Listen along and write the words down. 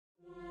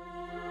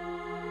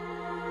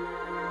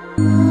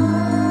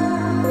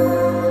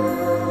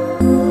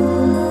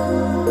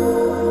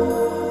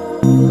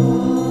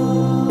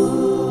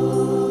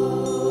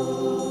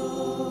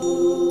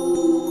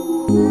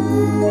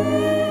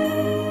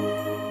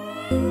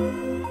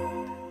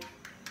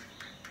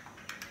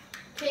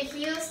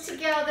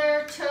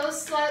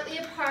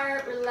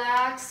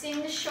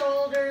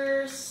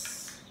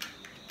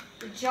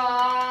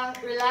jaw,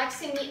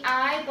 relaxing the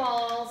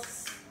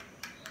eyeballs.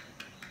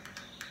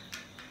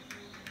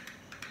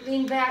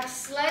 Lean back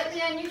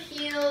slightly on your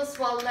heels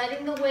while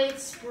letting the weight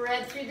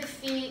spread through the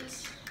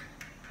feet.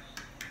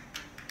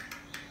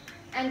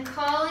 And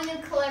calling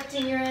and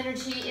collecting your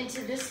energy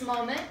into this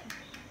moment.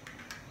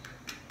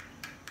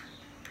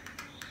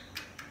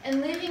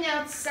 And leaving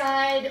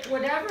outside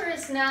whatever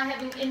is not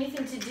having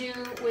anything to do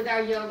with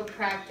our yoga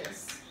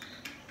practice.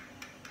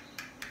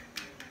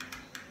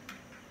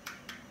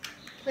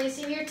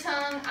 Placing your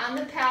tongue on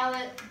the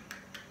palate.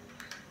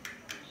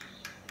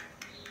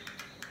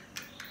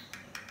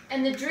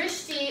 And the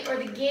drishti, or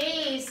the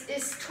gaze,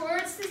 is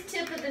towards the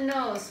tip of the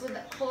nose with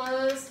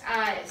closed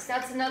eyes.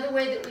 That's another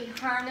way that we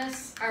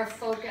harness our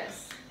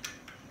focus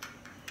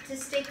to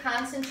stay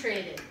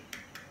concentrated.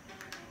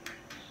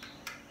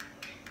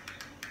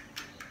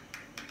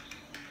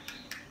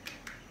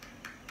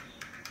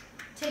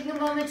 Taking a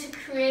moment to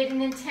create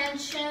an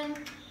intention.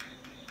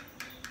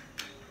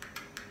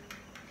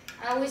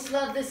 I always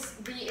love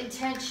the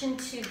intention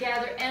to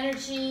gather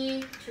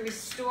energy, to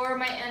restore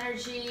my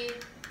energy,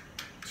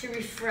 to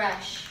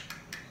refresh.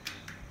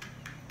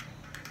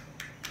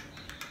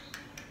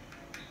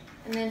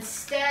 And then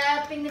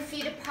stepping the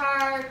feet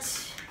apart,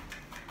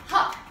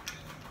 hop.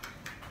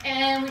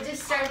 And we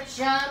just start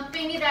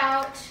jumping it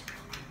out,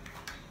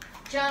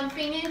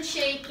 jumping and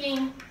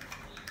shaking,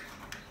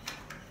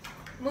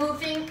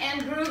 moving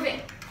and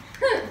grooving.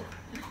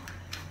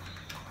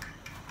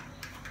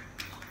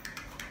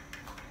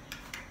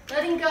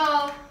 Letting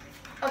go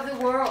of the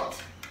world.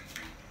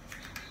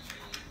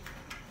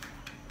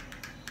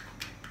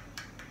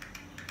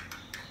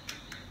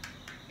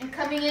 And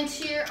coming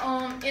into your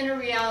own inner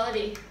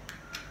reality.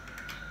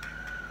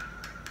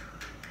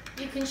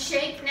 You can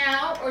shake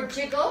now or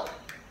jiggle.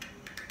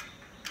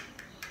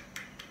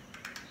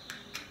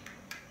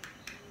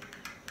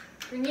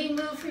 Bringing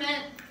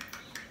movement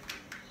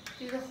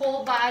through the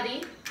whole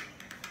body.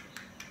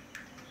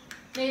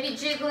 Maybe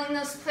jiggling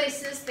those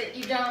places that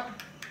you don't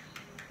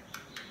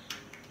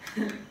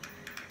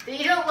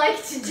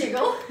like to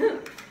jiggle.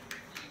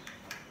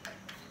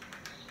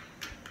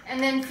 And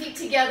then feet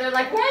together,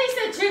 like, why is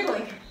that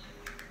jiggling?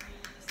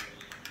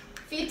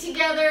 Feet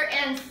together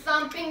and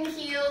thumping the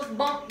heels,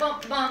 bump,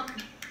 bump, bump.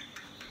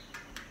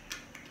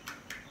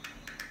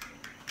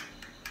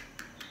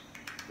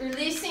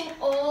 Releasing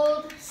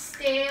old,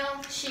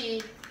 stale chi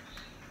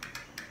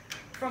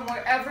from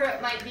wherever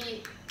it might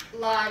be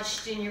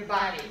lodged in your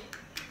body.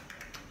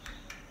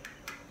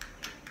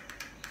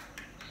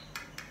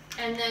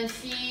 And then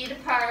feet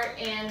apart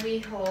and we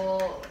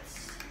hold.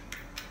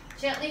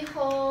 Gently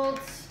hold.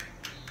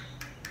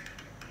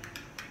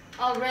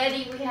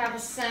 Already we have a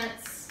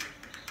sense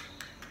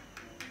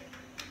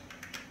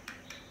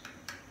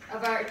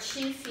of our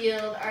chi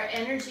field, our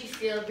energy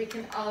field. We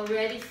can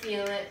already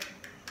feel it.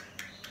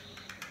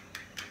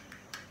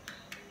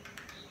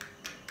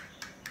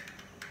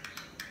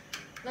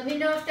 Let me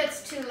know if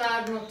that's too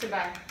loud,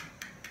 Muktabai.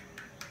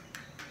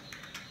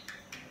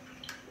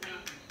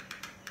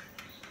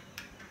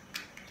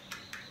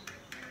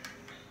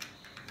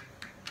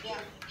 Yeah.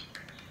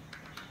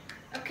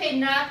 Okay,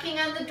 knocking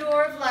on the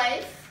door of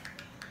life.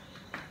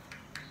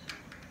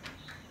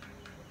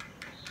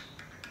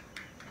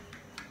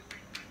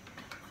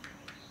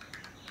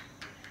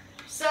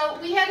 So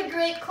we had a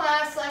great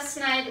class last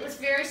night. It was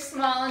very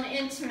small and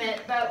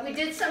intimate, but we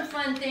did some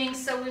fun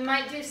things, so we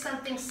might do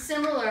something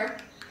similar.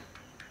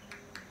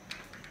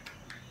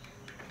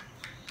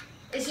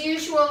 As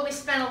usual, we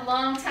spent a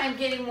long time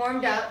getting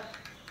warmed up.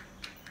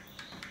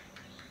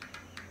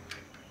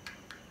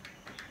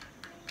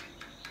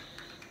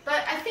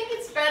 But I think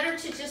it's better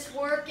to just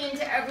work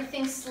into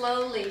everything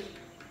slowly.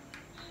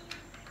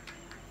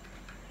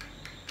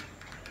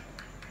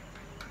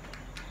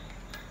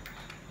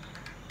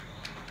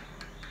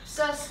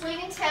 So swing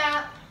and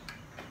tap.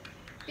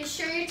 Be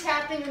sure you're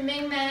tapping the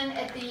Ming Men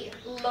at the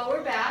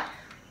lower back.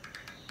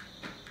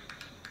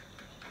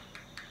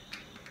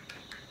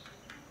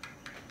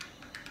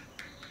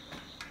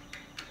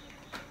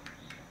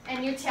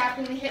 And you're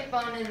tapping the hip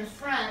bone in the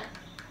front.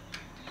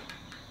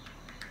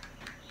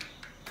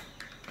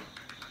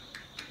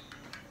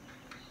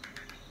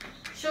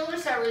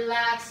 Shoulders are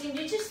relaxing.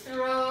 You just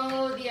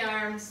throw the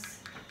arms.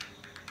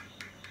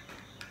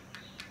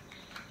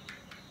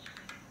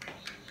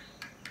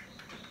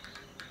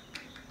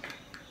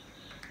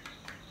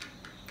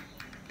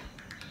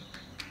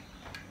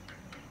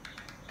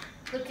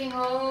 Looking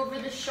over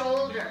the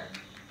shoulder.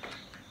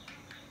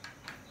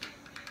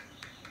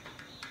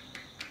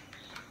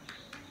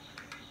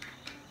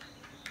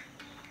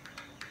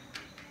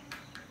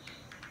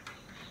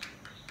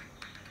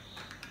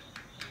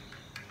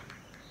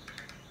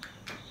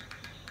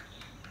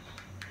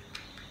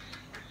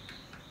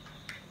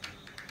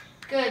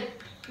 Good.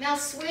 Now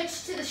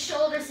switch to the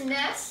shoulders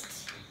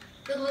nest,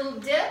 the little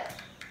dip,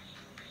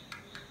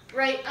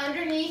 right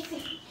underneath the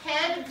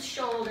head of the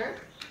shoulder.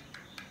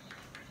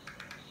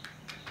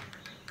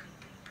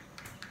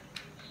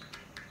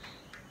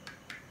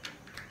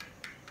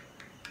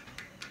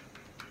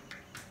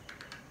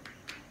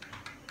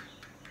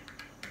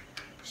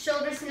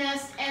 shoulders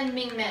nest, and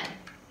Ming Men.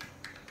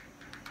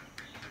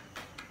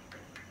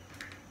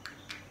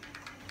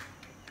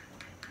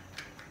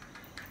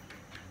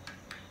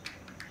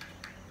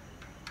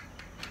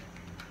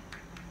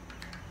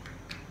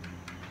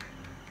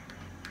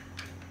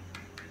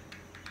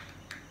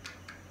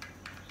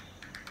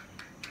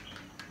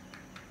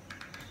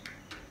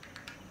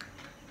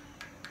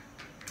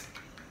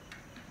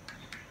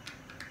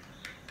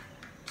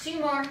 Two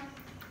more.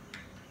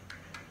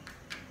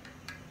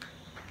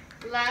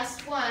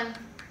 Last one.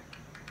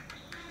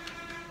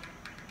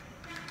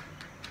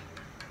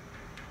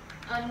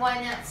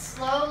 Unwind that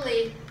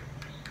slowly.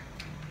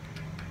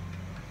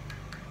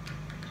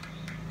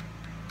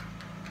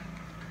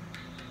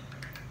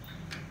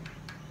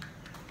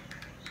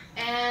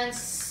 And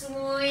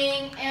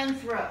swing and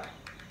throw.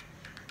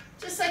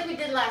 Just like we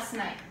did last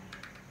night.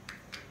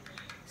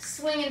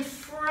 Swing in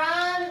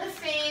front of the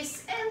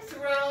face and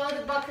throw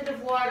the bucket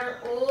of water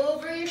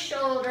over your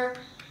shoulder,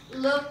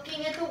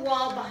 looking at the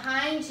wall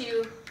behind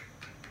you.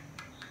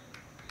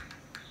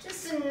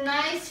 Just a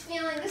nice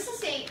feeling. This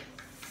is a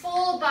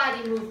full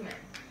body movement.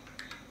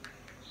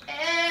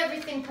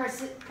 Everything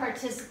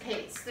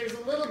participates. There's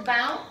a little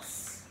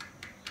bounce.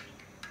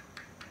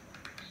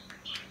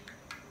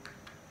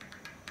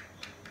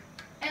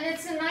 And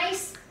it's a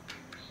nice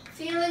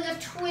feeling of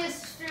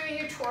twist through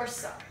your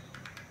torso.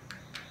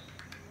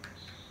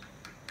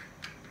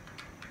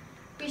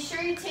 Be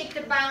sure you take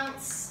the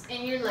bounce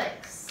in your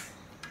legs.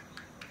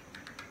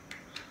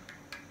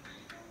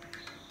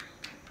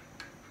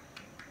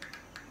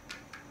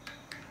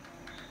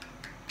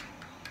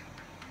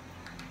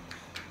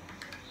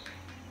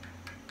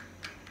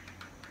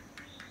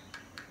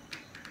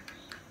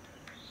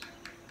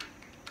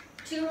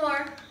 Two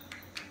more.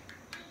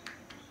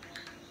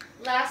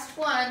 Last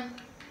one.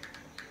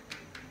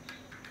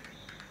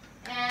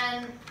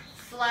 And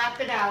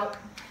flap it out.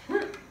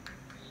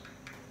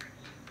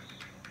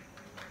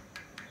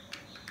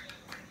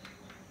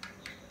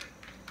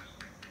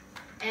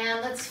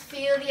 And let's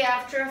feel the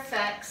after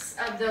effects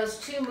of those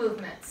two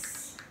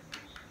movements.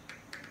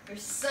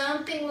 There's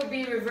something will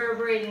be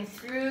reverberating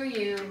through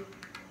you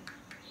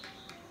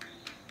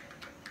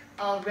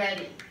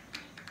already.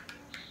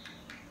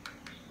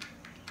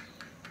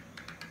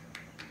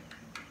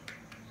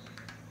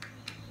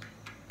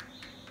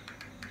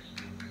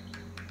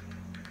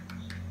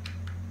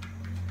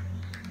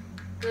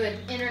 Good.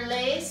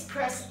 Interlace,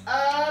 press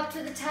up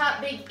to the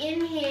top, big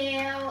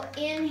inhale,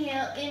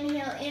 inhale,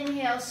 inhale,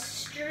 inhale,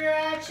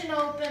 stretch and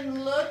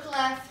open, look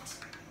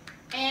left,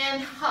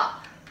 and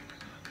hop.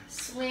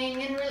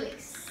 Swing and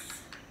release.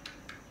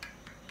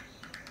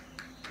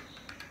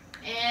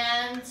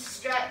 And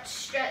stretch,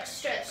 stretch,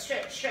 stretch,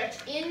 stretch,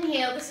 stretch.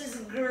 Inhale. This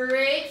is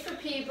great for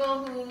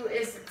people who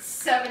is at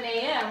 7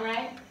 a.m.,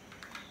 right?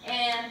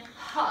 And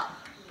hop.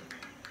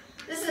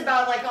 This is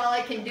about like all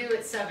I can do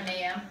at 7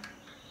 a.m.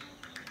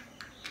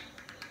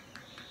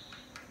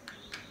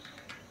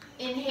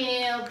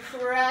 Inhale,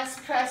 press,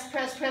 press,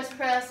 press, press,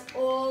 press,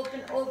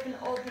 open, open,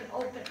 open,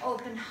 open,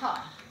 open,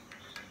 hop.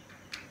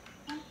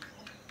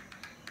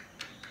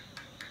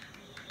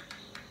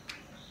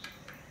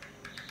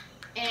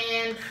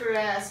 And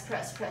press,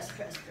 press, press,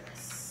 press,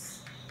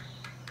 press.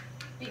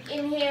 Big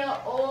inhale,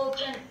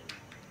 open,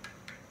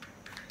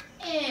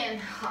 and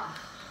hop.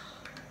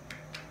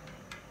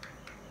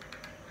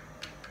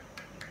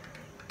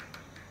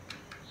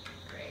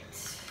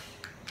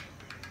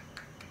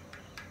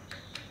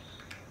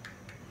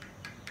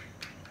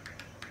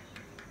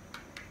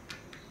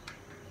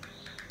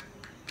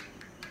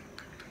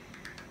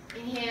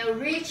 Inhale,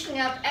 reaching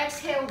up.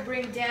 Exhale,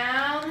 bring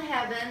down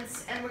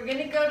heavens. And we're going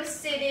to go to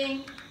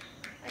sitting.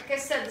 Like I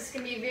said, this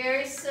can be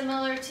very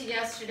similar to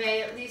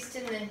yesterday, at least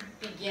in the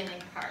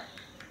beginning part.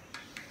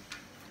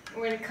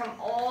 We're going to come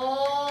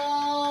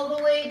all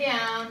the way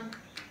down.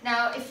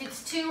 Now, if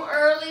it's too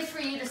early for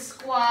you to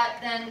squat,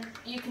 then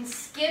you can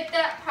skip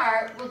that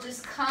part. We'll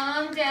just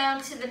come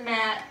down to the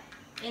mat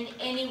in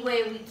any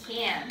way we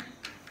can.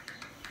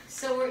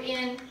 So we're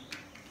in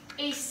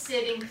a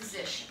sitting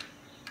position.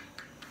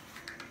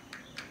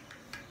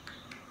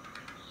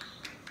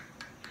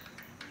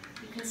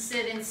 You can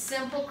sit in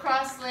simple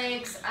cross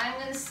legs. I'm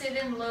going to sit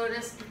in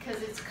lotus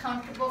because it's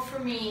comfortable for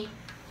me.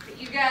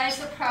 But you guys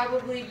will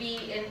probably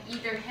be in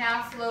either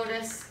half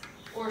lotus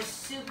or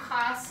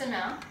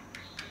sukhasana,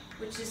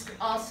 which is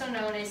also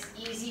known as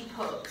easy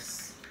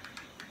pose.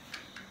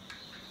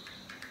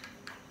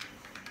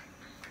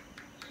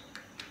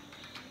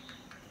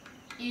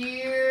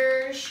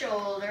 Ear,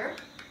 shoulder.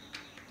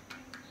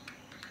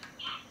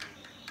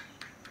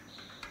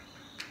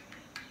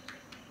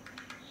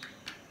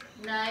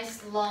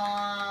 Nice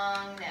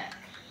long neck.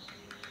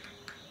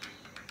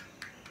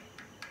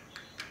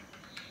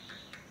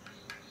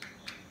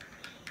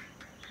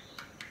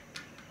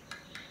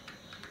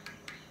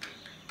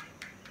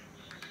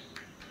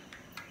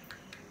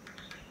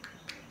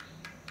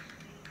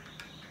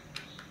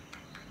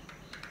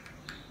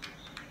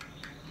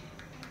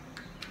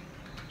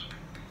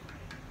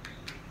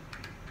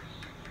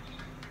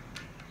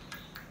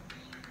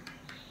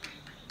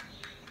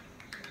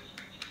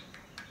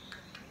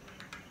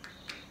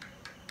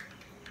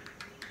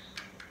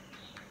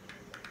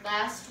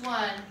 Last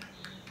one.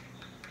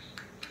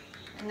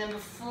 And then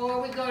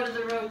before we go to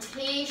the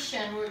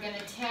rotation, we're going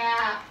to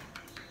tap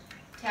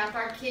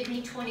our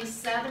kidney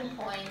 27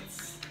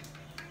 points.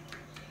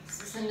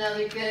 This is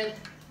another good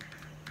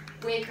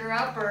waker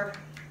upper.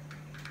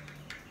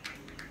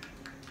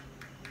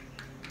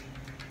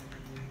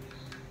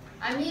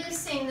 I'm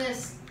using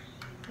this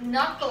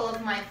knuckle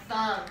of my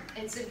thumb.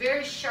 It's a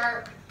very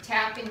sharp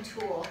tapping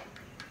tool,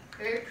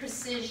 very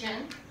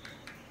precision.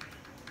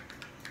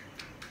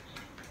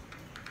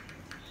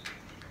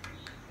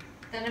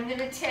 Then I'm going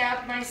to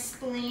tap my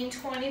spleen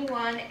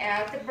 21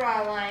 at the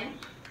brow line.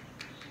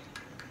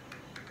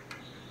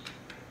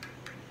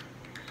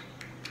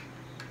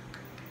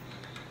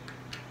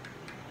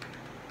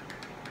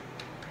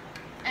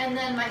 And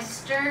then my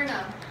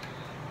sternum.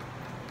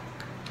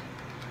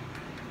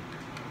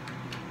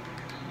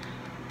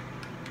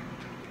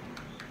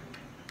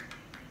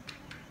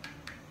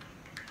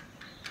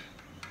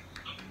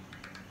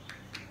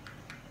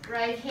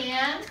 Right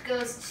hand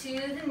goes to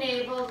the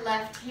navel,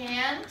 left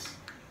hand.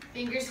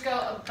 Fingers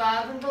go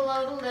above and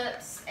below the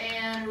lips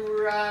and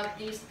rub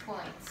these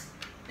points.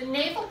 The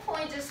navel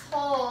point just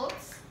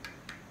holds,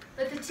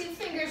 but the two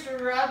fingers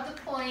rub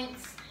the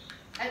points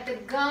at the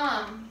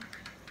gum,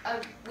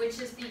 which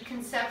is the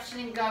conception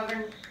and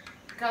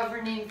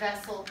governing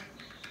vessel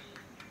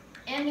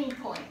ending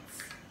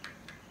points.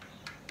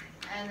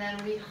 And then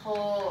we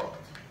hold.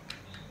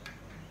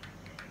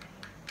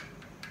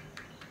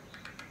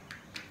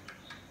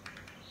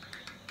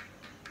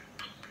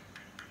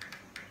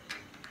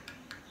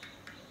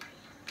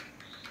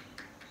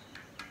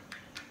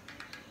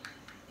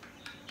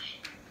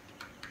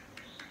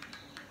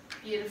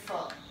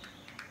 Beautiful.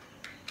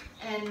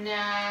 And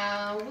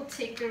now we'll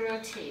take the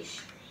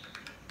rotation.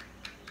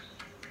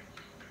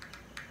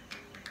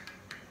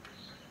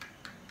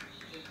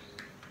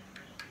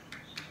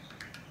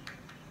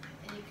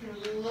 And you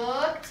can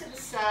look to the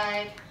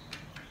side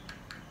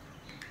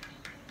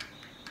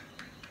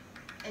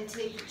and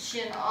take the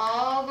chin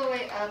all the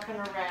way up and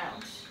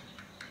around.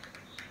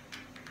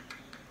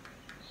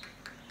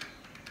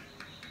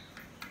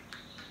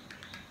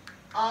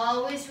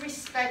 Always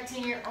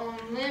respecting your own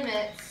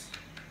limits,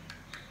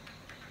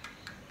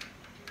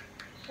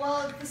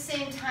 while at the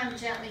same time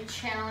gently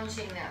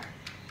challenging them.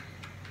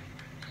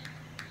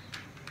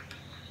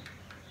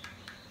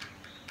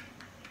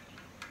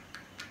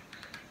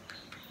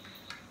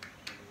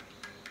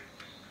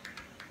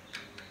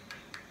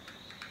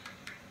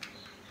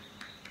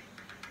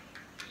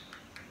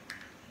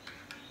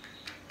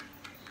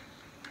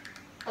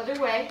 Other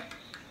way.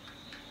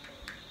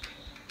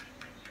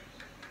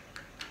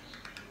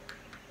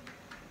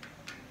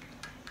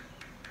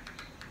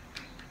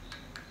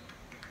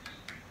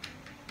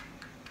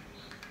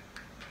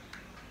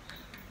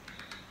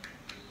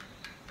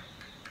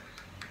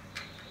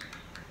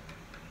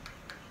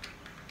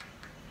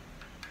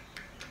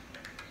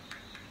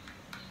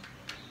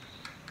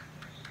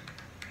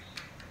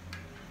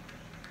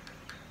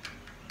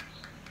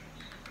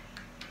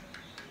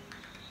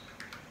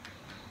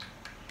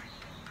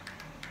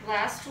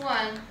 Last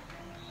one.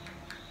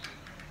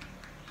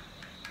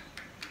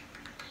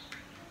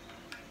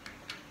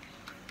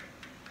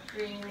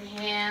 Bring the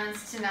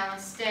hands to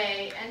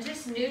namaste and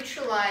just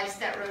neutralize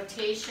that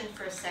rotation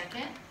for a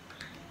second.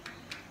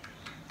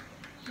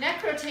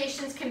 Neck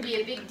rotations can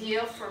be a big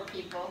deal for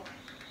people.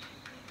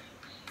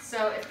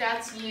 So if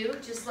that's you,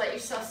 just let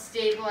yourself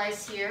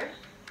stabilize here.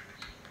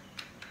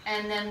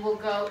 And then we'll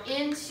go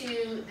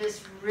into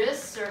this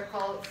wrist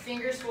circle.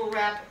 Fingers will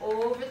wrap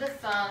over the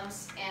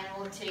thumbs and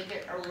we'll take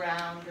it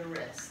around the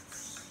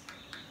wrists.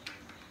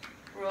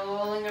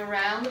 Rolling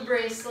around the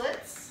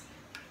bracelets.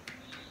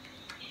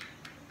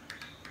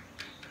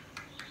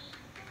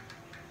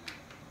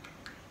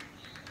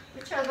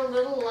 Which are the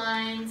little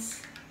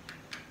lines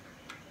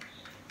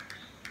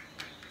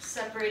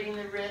separating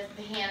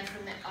the hand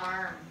from the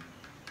arm.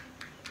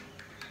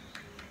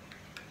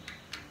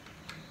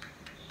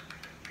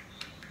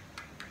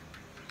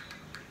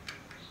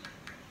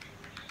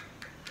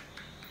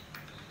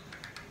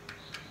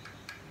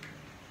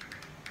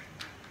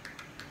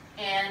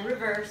 And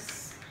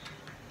reverse.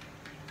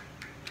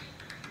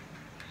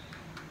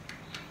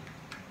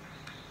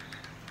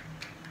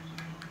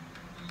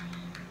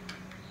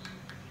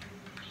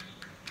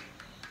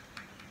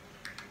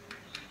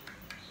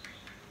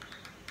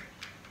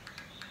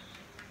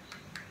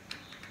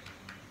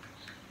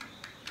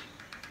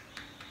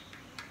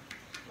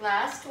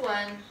 Last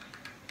one.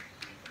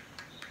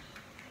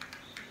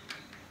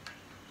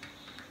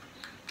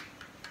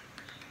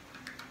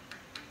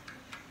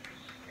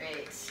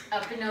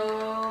 Up and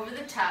over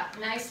the top.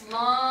 Nice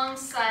long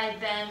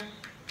side bend.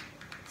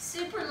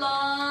 Super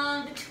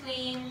long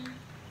between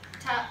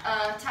top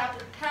of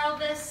the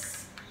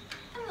pelvis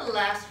and the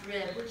last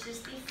rib, which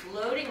is the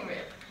floating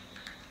rib.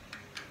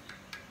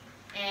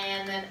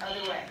 And then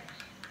other way.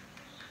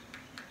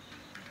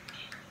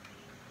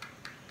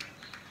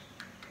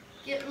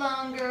 Get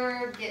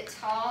longer, get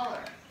taller.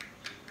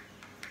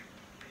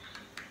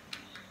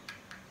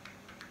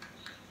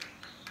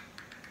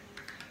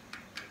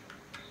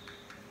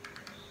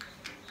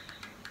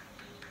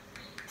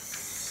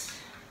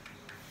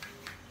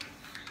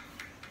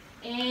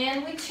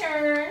 And we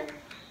turn.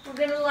 We're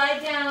going to lie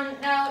down.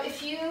 Now,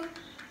 if you,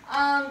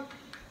 Aunt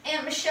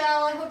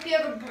Michelle, I hope you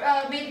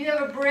have maybe you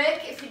have a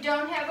brick. If you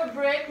don't have a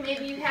brick,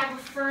 maybe you have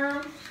a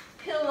firm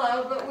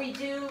pillow, but we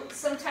do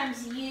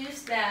sometimes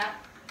use that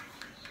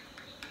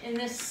in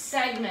this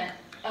segment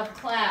of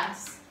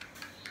class.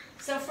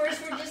 So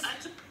first we're just...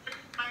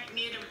 I might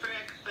need a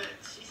brick, but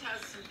she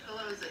has some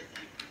pillows, I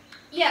think.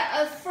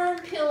 Yeah, a firm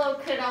pillow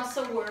could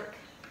also work.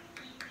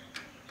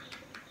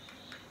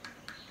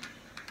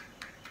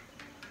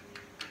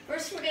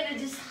 First we're going to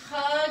just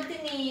hug the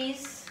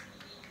knees.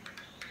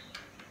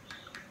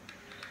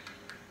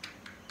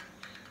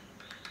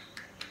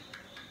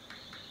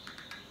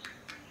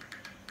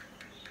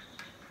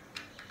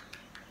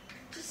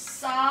 Just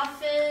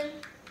soften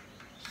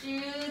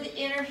through the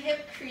inner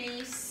hip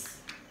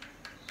crease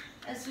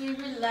as we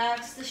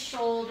relax the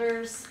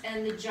shoulders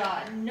and the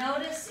jaw.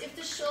 Notice if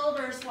the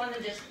shoulders want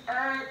to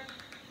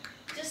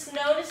just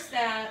notice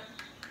that.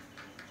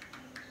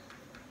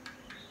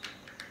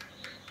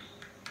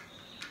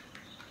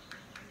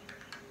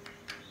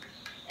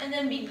 And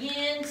then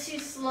begin to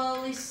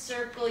slowly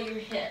circle your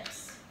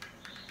hips.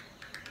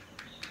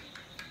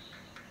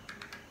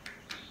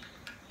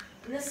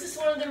 And this is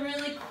one of the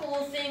really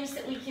cool things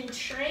that we can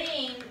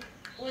train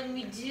when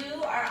we do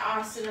our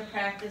asana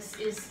practice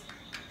is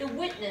the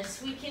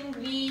witness. We can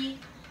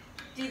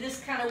do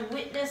this kind of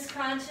witness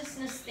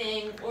consciousness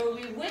thing where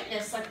we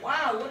witness like,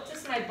 wow, what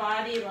does my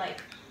body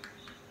like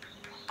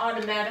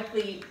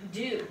automatically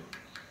do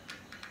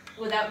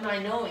without my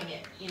knowing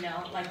it, you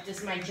know? Like,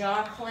 does my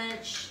jaw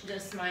clench?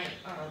 Does my,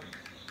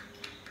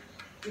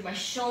 do my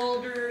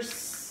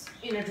shoulders,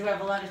 you know, do I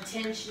have a lot of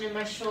tension in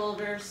my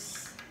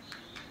shoulders?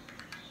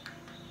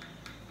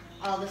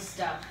 All this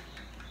stuff.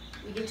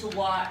 We get to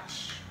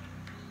watch.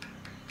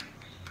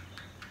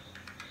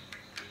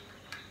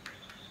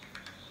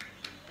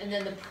 And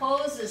then the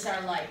poses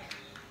are like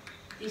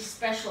these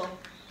special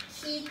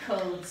key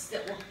codes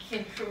that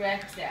can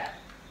correct that.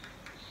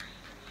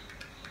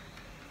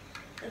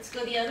 Let's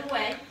go the other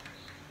way.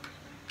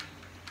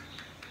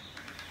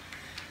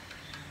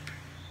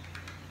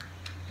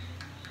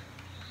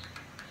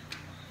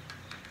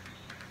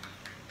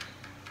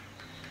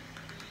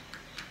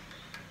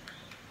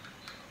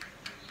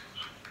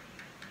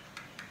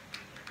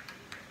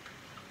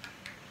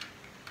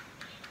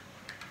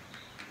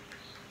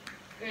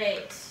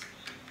 Great.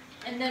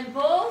 And then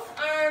both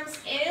arms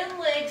and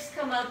legs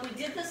come up. We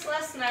did this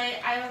last night.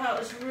 I thought it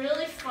was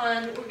really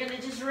fun. We're going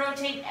to just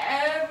rotate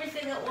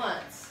everything at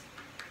once.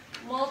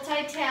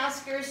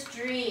 Multitasker's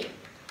dream.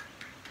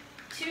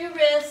 2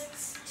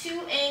 wrists,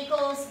 2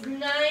 ankles,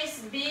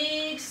 nice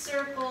big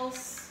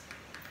circles.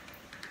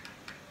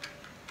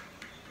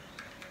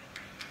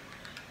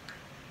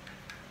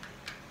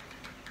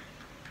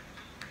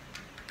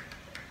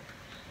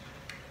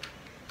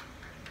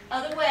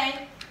 Other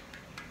way.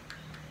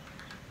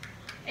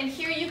 And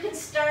here you can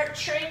start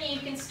training, you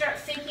can start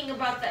thinking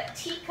about that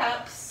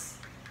teacups,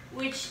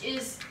 which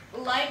is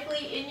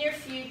likely in your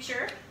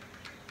future.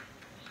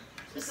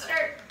 So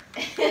start.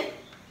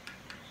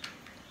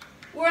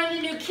 We're on a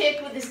new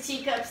kick with this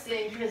teacups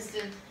thing,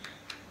 Kristen.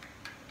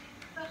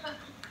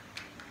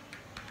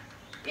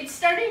 It's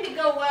starting to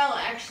go well,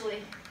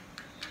 actually.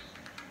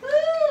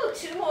 Woo!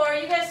 2 more.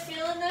 You guys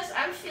feeling this?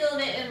 I'm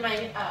feeling it in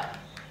my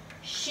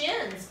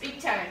shins, big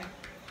time.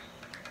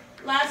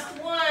 Last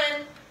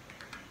one.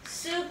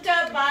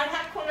 Supta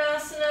Baddha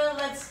Konasana.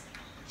 Let's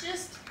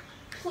just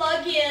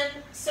plug in.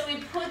 So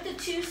we put the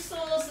 2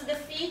 soles of the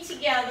feet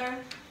together.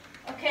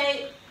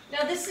 Okay.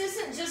 Now this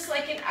isn't just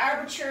like an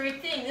arbitrary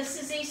thing.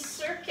 This is a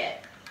circuit.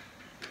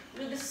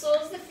 With the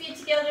soles of the feet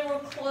together, we're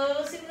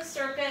closing the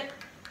circuit,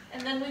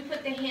 and then we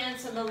put the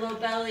hands on the low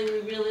belly. We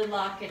really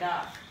lock it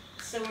up.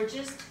 So we're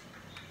just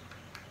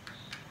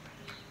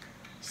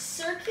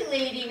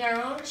circulating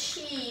our own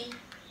chi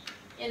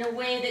in a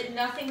way that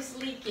nothing's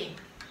leaking.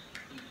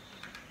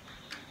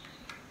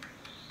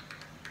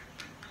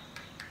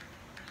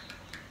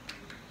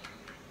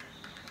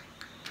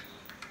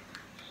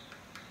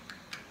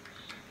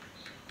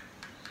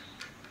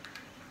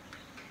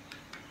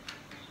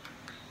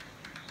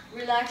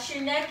 Relax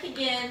your neck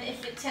again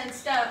if it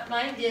tensed up.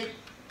 Mine did.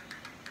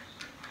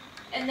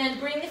 And then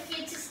bring the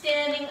feet to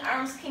standing.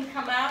 Arms can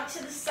come out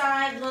to the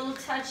side. Little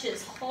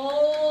touches.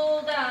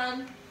 Hold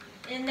on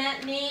in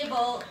that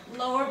navel.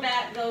 Lower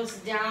back goes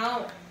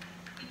down.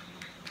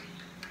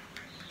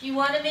 If you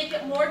want to make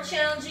it more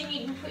challenging,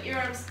 you can put your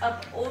arms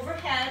up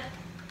overhead.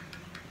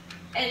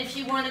 And if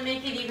you want to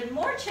make it even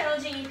more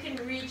challenging, you can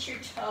reach your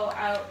toe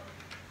out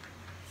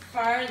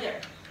farther.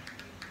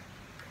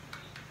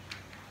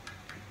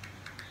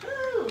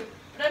 Woo.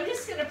 But I'm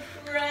just going to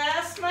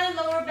press my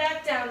lower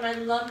back down, my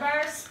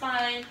lumbar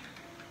spine.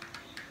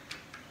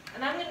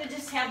 And I'm going to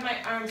just have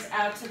my arms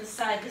out to the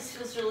side. This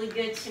feels really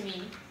good to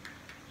me.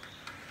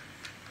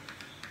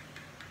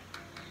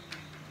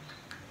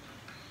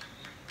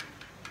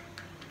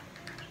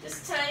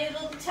 Just tiny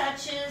little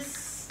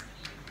touches.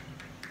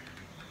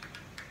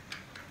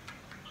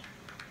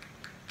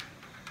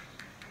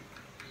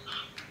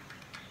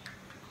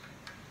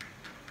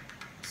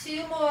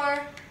 2 more.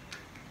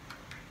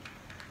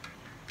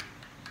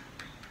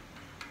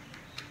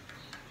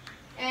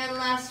 And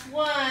last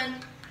one.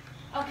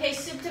 Okay,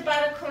 Supta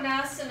Baddha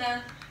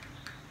Konasana.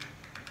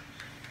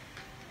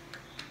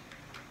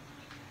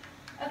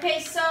 Okay,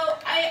 so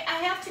I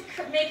have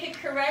to make a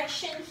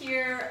correction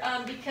here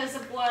because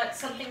of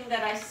something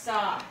that I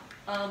saw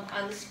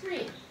on the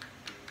screen.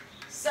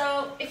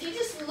 So if you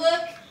just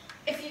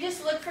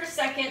look for a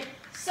second,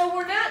 so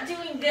we're not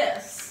doing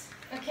this,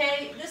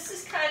 okay? This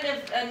is kind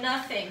of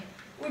nothing.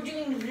 We're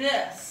doing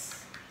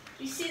this.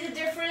 You see the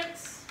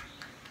difference?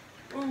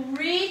 We're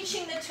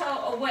reaching the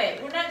toe away.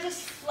 We're not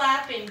just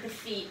flapping the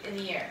feet in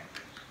the air.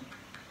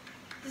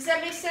 Does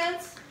that make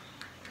sense?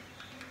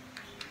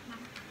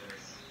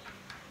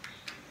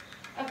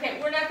 Okay,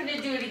 we're not going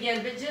to do it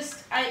again, but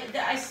just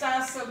I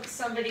saw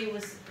somebody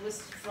was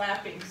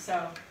flapping,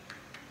 so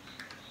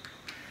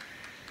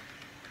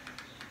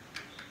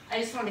I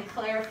just want to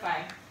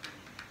clarify.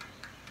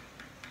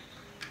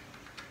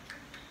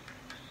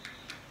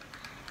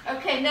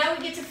 Okay, now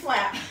we get to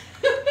flap.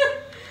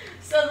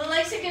 So the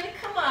legs are going to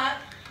come up.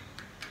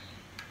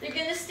 They're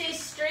going to stay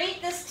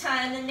straight this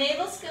time. The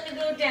navel's going to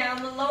go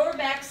down. The lower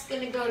back's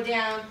going to go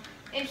down.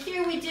 And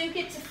here we do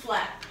get to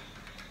flap.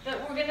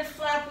 But we're going to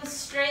flap with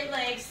straight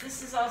legs.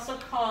 This is also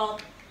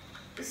called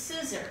the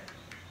scissor.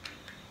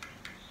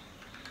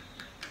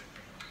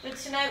 But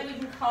tonight we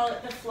can call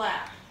it the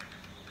flap.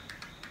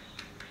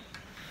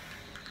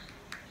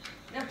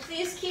 Now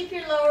please keep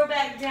your lower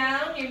back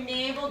down, your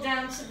navel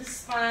down to the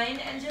spine,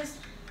 and just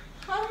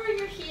hover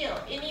your heel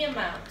any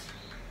amount.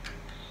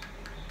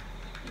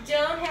 You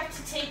don't have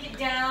to take it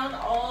down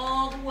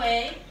all the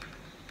way.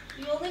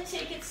 You only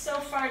take it so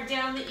far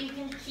down that you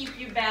can keep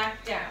your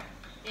back down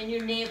and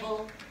your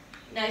navel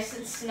nice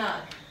and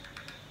snug.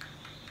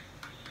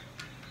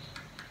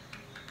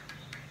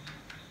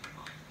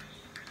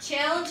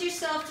 Challenge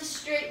yourself to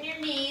straighten your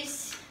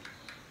knees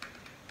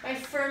by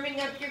firming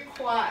up your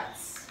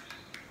quads.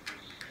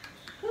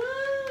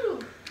 Woo!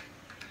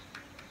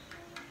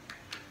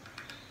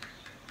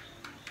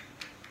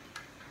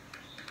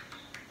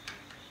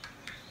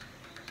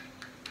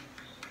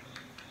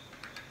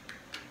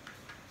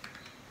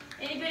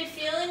 Anybody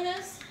feeling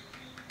this?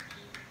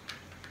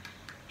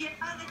 Yeah,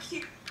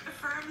 the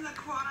firm the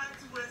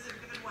quads was a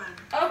good one.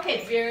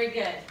 Okay, very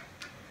good.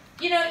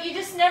 You know, you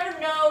just never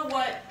know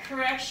what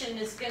correction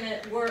is going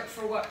to work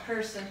for what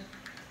person.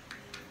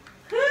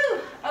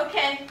 Whew,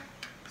 okay.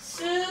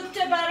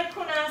 Supta Baddha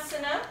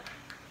Konasana.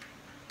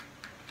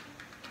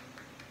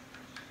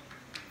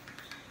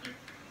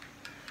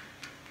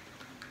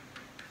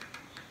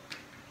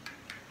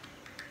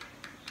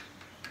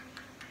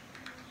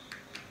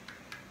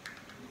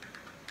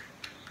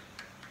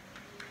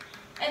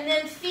 And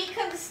then feet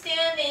come to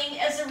standing.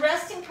 As a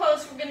resting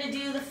pose, we're going to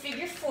do the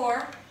figure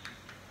 4.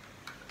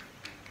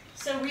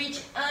 So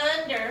reach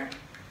under.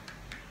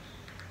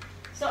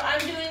 So I'm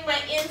doing my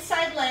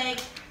inside leg,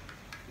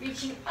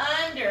 reaching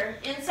under.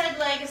 Inside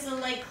leg is the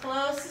leg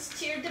closest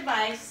to your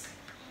device.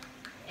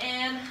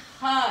 And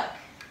hug.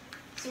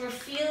 So we're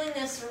feeling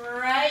this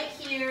right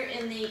here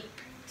in the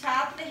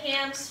top of the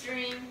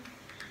hamstring,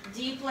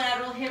 deep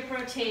lateral hip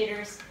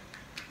rotators.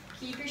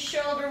 Keep your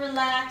shoulder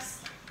relaxed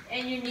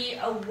and your knee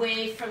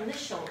away from the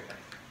shoulder.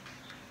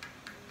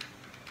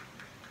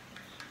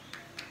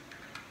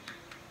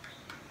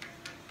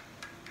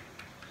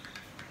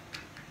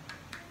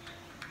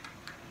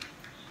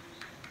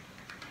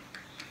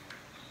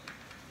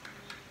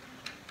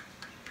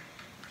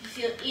 If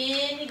you feel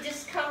any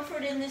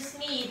discomfort in this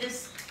knee,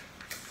 this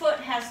foot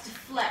has to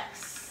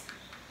flex,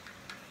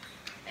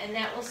 and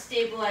that will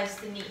stabilize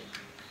the knee.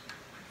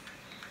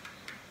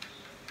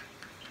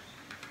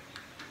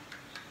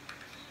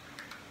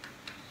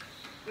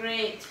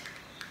 Great.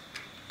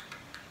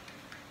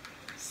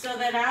 So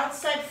that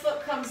outside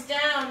foot comes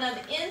down. Now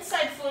the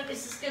inside foot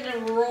is just going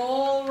to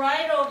roll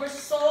right over.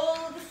 Sole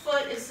of the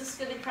foot is just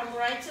going to come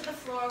right to the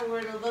floor. We're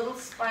in a little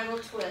spinal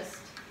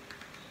twist.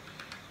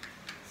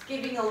 It's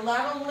giving a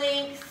lot of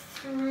length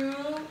through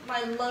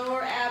my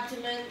lower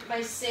abdomen,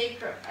 my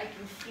sacrum. I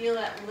can feel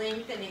that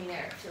lengthening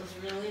there. It feels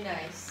really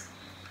nice.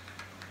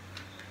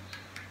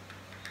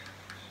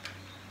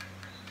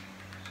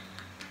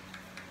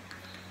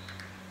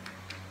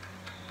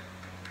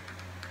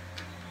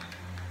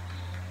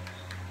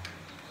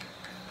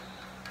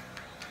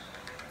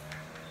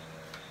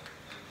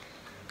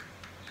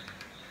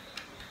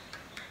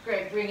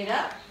 Great, bring it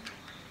up.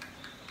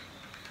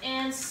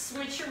 And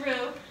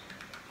switcheroo.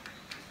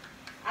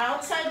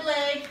 Outside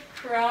leg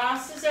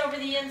crosses over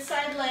the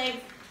inside leg.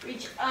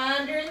 Reach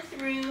under and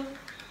through.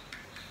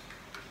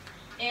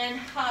 And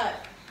hug.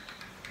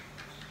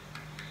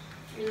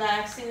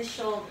 Relaxing the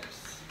shoulders.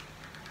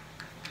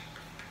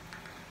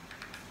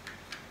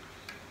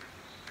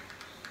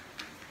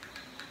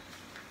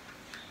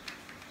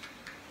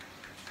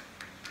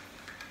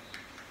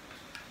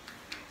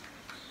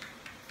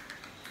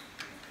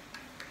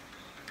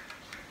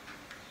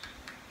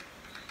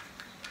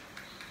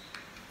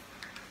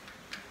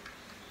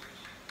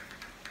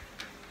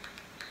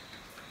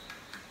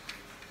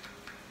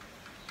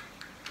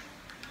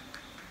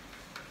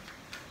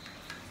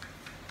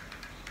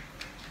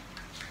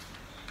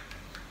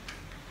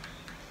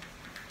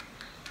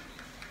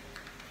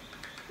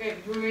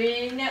 Great,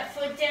 bring that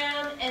foot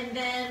down, and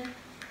then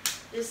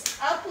this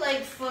up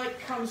leg foot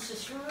comes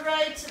just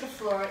right to the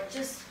floor.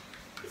 It's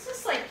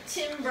just like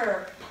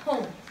timber,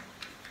 boom,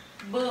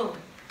 boom.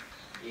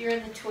 You're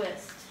in the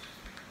twist.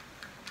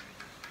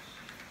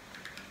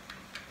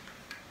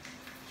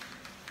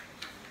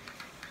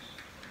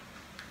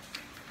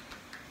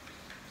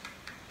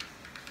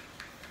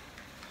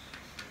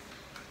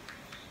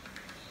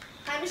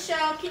 Hi,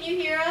 Michelle, can you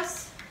hear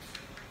us?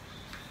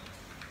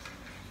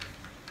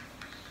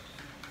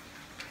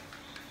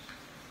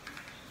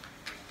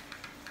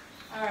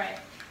 All right.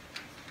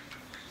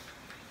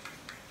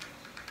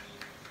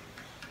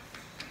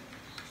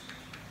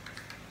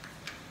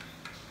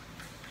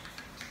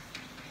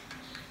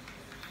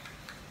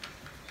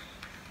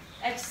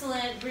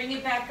 Excellent. Bring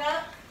it back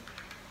up.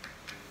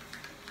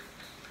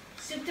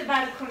 Supta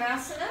Baddha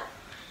Konasana.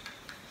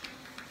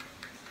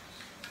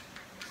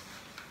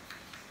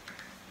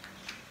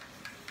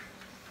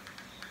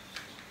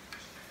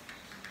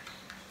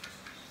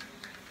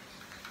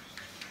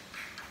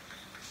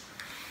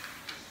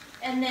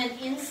 And then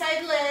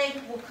inside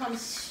leg will come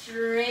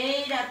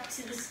straight up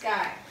to the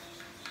sky.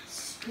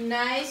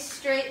 Nice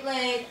straight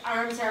leg,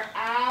 arms are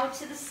out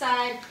to the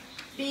side,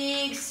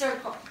 big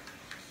circle.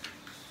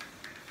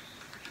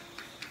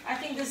 I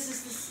think this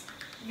is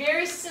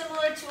very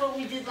similar to what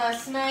we did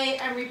last night.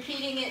 I'm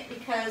repeating it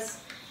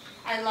because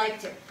I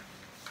liked it.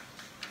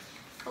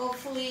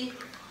 Hopefully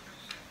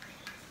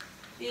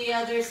the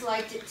others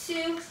liked it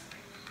too,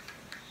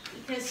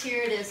 because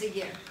here it is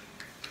again.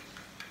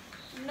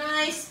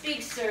 Nice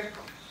big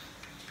circle.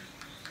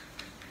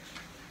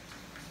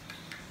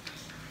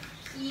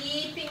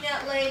 Keeping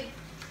that leg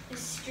as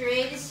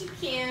straight as you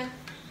can.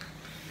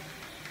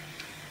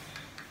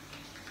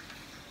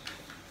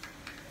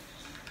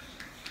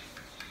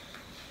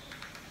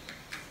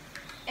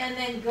 And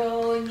then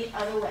going the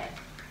other way.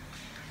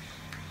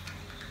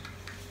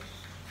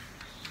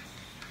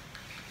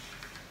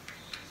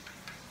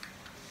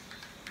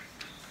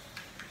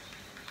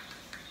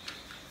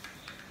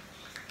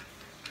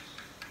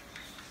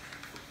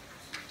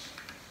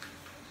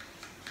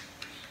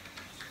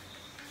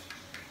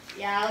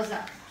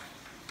 Yowza.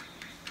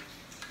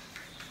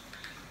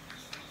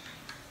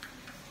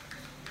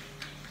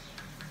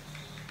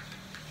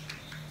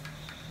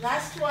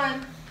 Last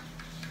one.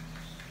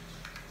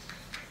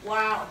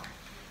 Wow.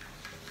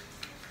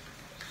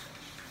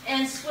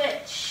 And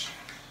switch.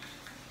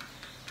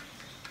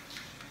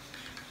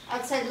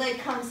 Outside leg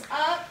comes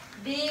up,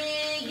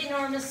 big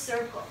enormous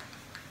circle.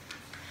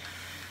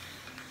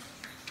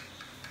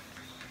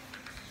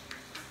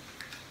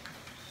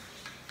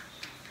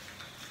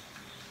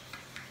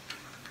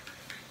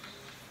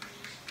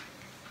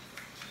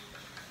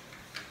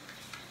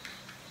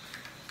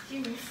 If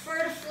you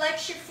prefer to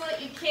flex your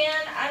foot, you can.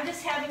 I'm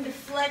just having to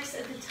flex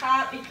at the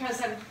top because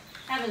I'm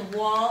having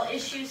wall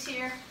issues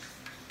here.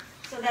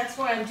 So that's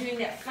why I'm doing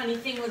that funny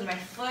thing with my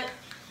foot.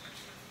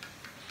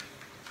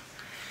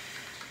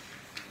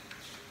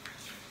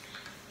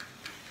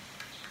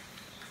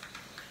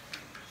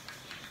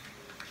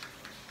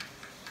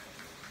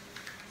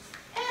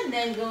 And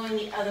then going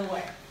the other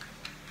way.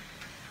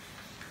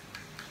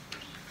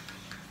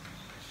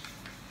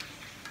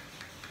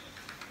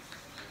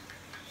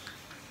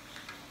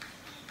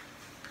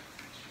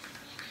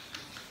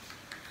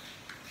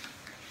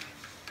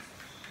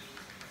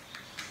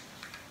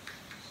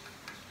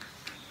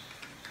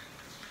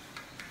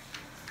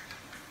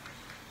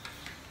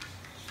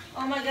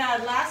 Oh my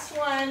God, last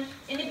one.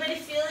 Anybody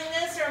feeling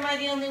this, or am I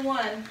the only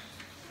one?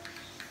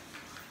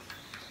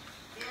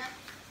 Yeah.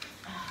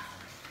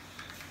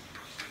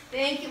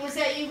 Thank you. Was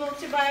that you,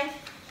 Muktabai?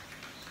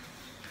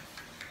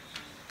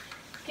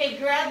 Okay,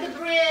 grab the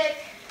brick.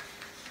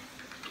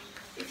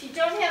 If you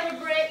don't have a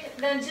brick,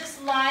 then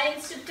just lie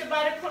in Supta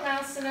Baddha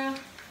Konasana.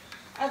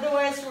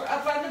 Otherwise, we're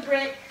up on the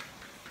brick.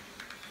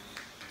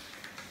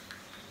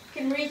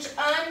 You can reach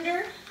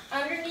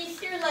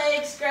underneath your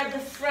legs, grab the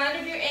front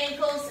of your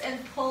ankles and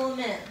pull them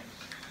in.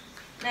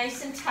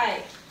 Nice and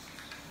tight.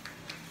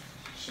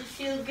 Should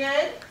feel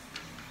good.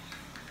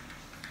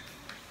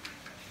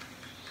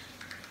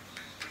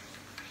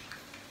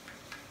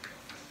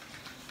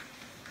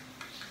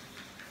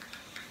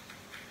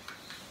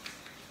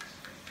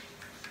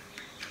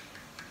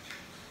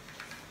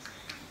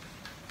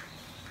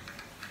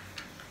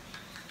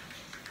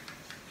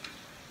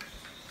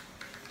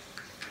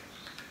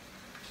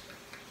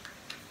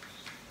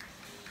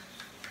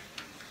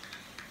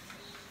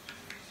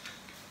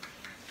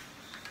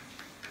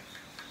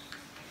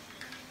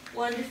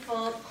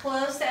 Wonderful.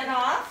 Close that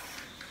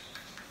off.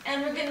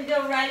 And we're going to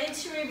go right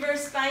into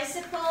reverse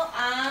bicycle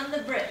on the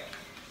brick.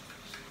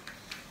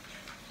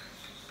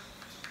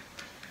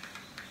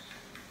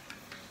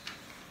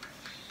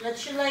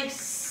 Let your legs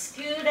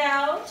scoot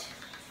out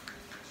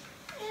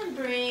and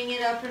bring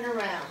it up and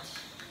around.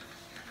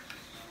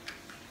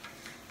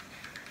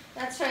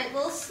 That's right, a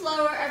little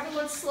slower.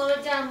 Everyone slow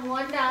it down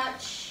one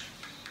notch.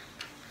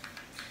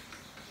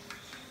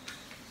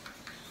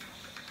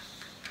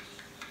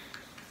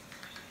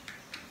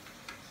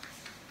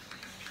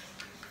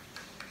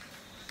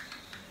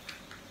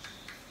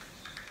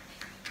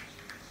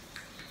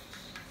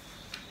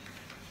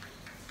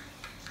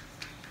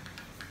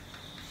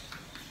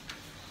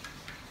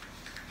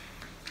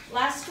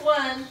 Last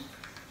one.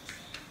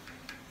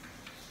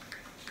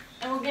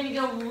 And we're going to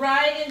go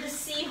right into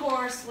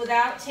seahorse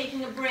without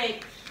taking a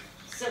break.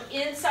 So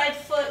inside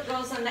foot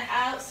goes on the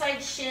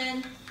outside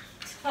shin,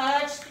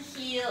 touch the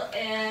heel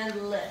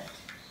and lift.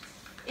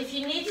 If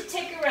you need to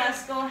take a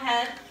rest, go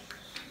ahead.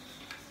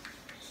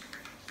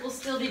 We'll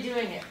still be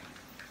doing it.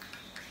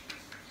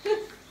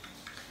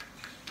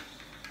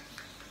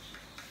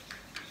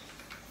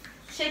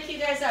 Check you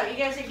guys out. You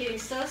guys are getting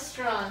so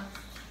strong.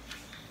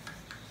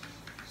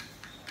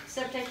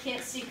 Except I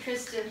can't see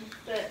Kristen,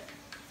 but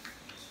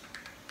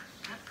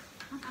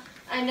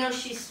I know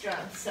she's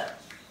strong, so.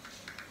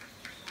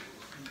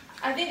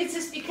 I think it's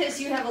just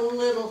because you have a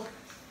little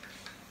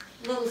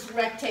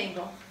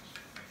rectangle.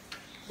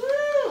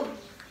 Woo!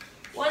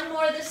 One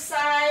more this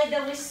side,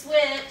 then we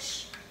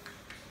switch.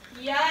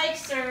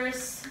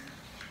 Yikesers.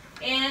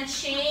 And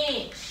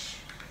change.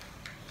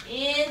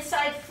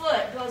 Inside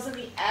foot goes on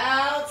the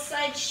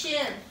outside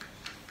shin.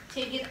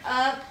 Take it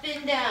up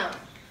and down.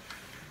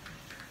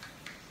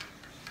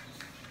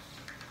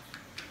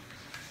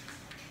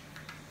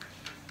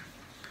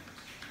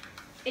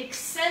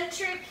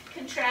 Eccentric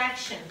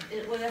contraction.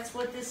 Well, that's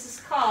what this is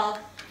called.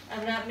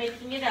 I'm not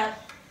making it up.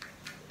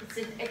 It's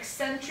an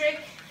eccentric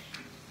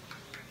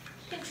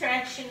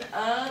contraction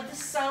of the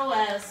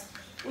psoas,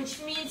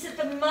 which means that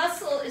the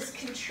muscle is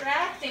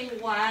contracting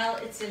while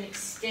it's in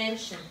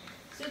extension.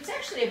 So it's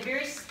actually a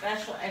very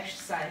special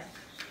exercise.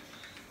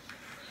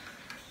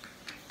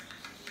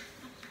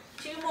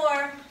 2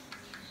 more.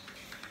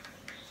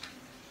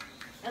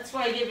 That's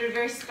why I gave it a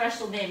very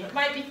special name. It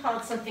might be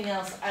called something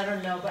else, I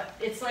don't know, but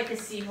it's like a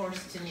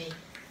seahorse to me.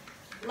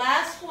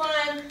 Last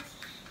one.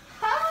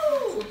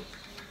 Ho!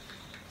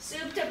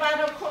 Supta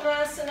Baddha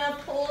Konasana.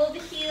 Pull the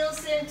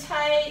heels in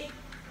tight.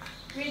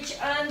 Reach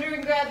under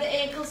and grab the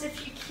ankles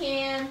if you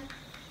can.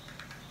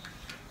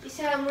 You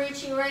see how I'm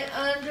reaching right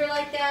under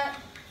like that?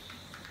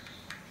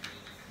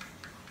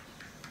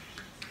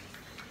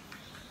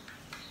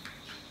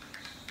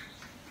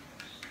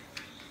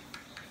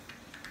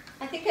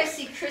 I think I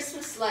see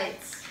Christmas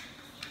lights.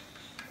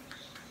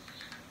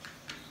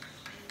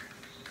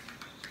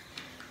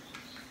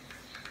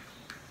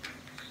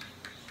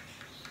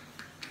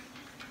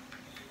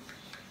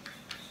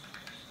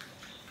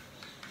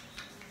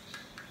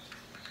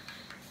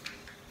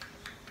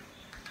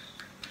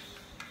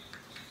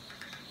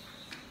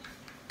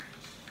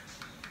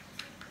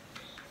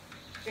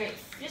 Great.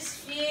 Just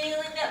feeling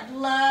that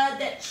blood,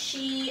 that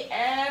chi,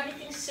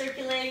 everything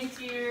circulating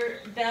through your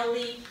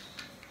belly.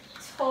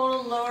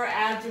 Total lower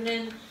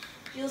abdomen.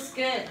 Feels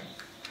good.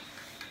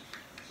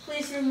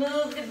 Please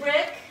remove the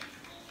brick.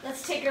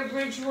 Let's take our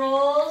bridge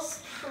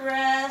rolls,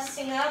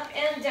 pressing up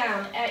and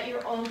down at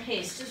your own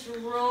pace. Just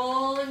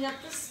rolling up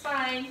the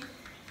spine,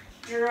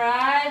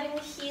 driving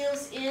the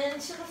heels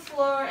into the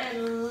floor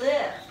and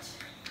lift.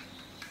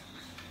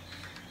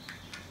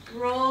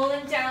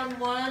 Rolling down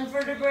one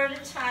vertebra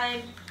at a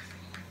time.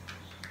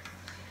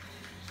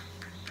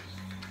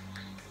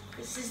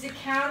 This is the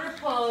counter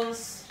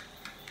pose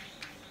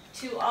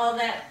to all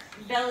that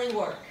belly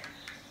work.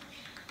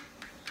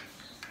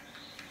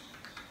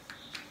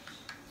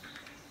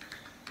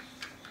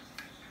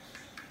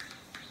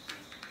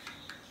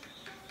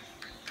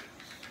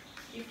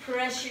 You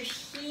press your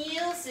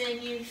heels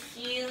in, you're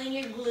feeling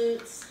your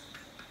glutes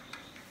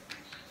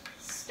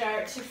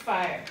start to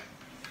fire.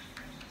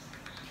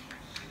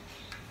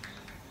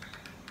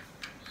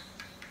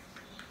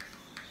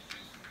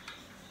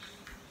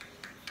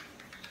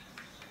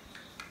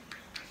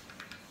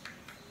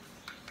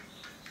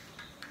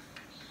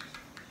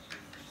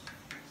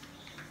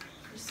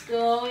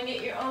 Going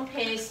at your own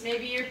pace.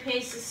 Maybe your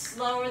pace is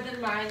slower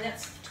than mine.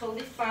 That's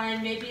totally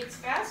fine. Maybe it's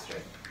faster.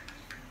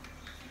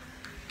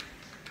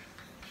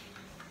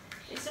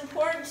 It's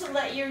important to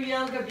let your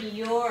yoga be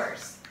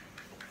yours.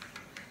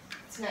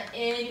 It's not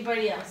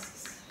anybody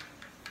else's.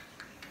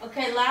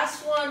 Okay,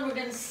 last one. We're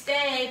going to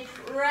stay.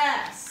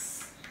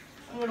 Press.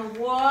 I'm going to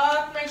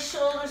walk my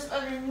shoulders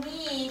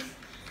underneath.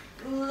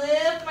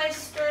 Lift my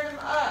sternum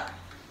up.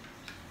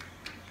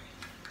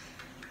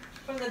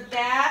 From the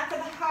back of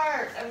the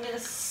heart, I'm going to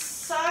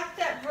suck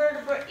that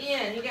vertebra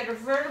in. You got a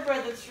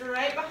vertebra that's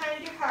right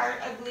behind your heart.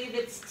 I believe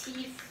it's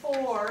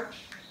T4.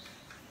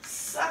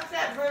 Suck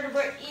that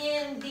vertebra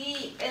in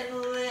deep and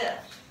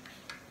lift.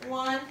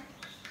 1,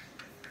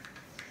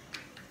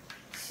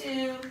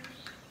 2,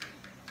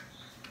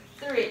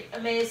 3.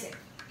 Amazing.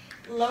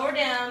 Lower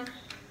down.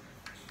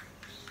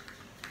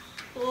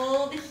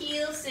 Pull the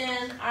heels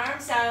in,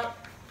 arms out,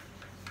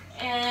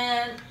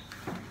 and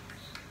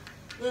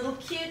little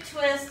cute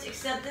twist,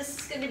 except this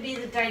is going to be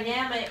the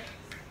dynamic.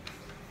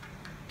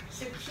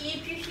 So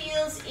keep your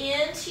heels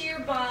into your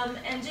bum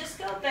and just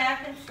go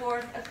back and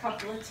forth a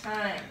couple of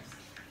times.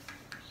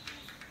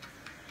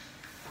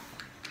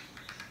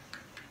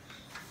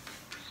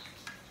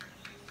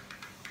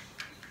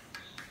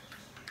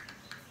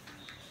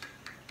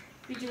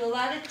 We do a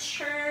lot of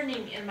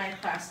churning in my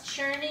class.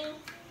 Churning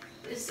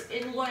is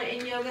in what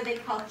in yoga they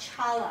call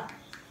chala.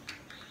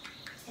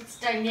 It's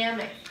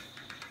dynamic.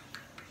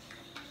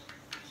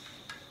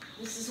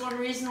 This is one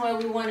reason why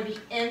we want to be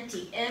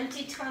empty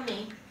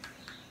tummy,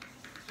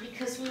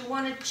 because we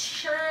want to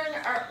churn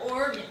our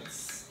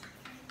organs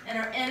and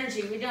our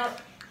energy. We don't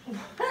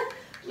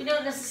we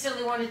don't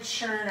necessarily want to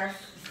churn our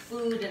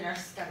food in our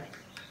stomach,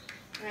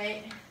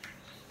 right?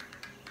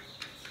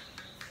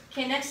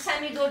 Okay, next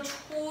time you go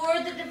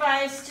toward the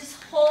device,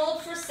 just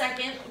hold for a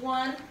second.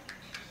 1,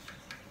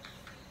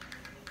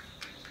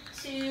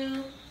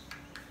 2,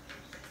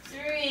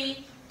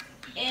 3,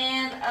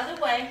 and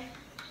other way.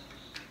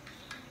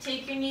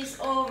 Take your knees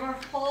over,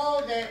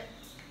 hold it.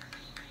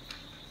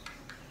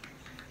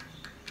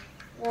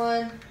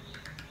 1,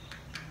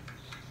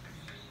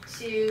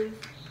 2,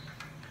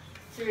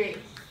 3.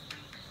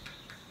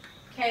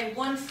 Okay,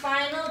 one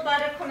final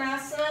Baddha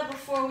Konasana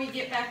before we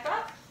get back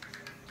up.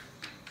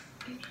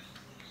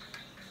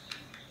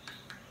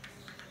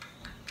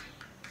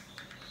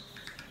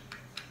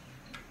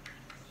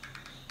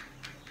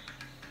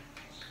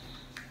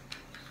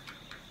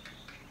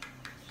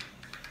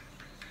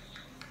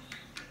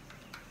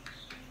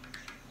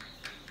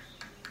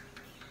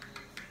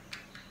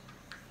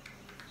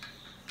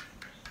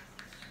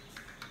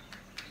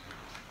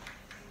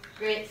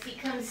 Great, feet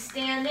come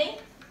standing.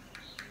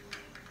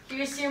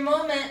 Here's your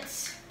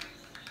moment.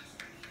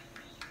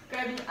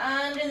 Grabbing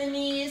under the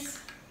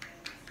knees.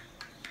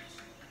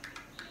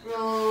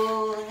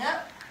 Rolling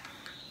up.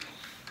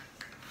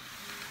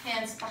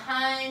 Hands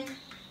behind.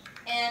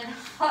 And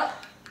hug.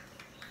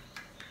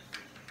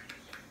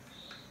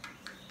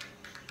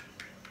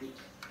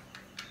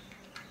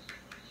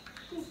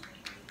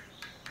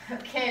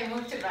 Okay,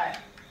 move to back.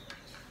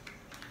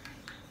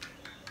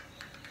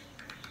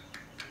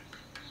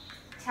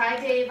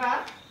 Thai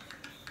Deva.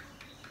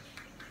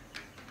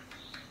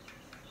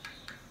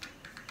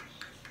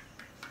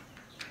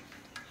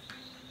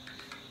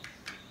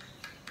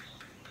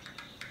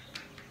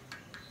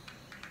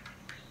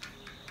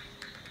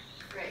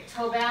 Great,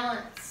 toe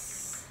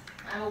balance.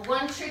 I'm a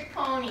one-trick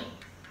pony.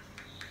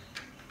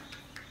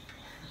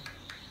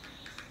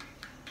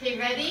 Okay,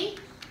 ready?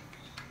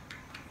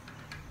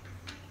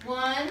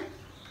 1,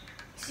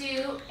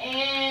 2,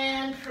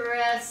 and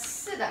press,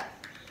 sit up.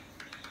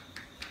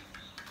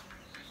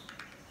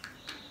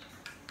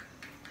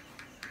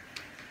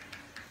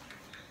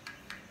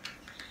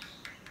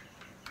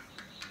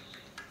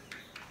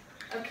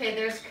 Okay,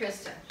 there's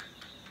Krista.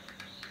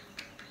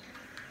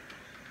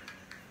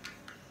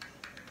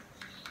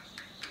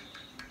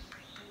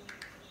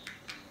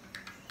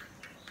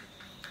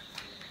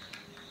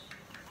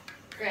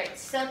 Great,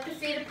 step the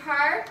feet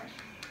apart.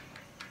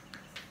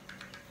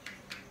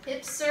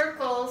 Hip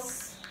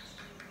circles.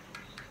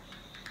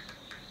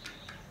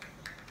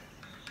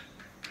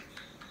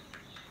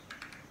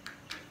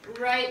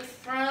 Right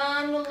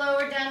from the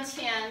lower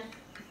dantian,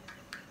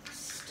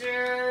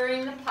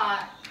 stirring the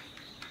pot.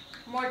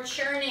 More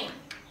churning,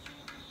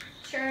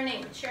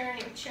 churning,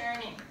 churning,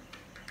 churning.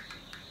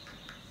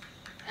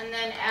 And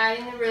then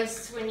adding the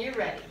wrists when you're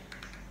ready.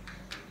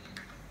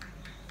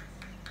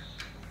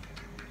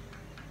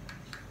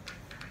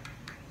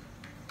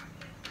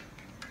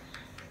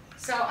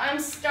 So I'm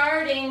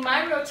starting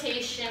my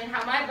rotation,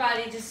 how my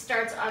body just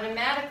starts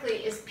automatically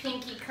is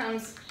pinky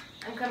comes,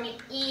 I'm coming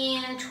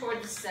in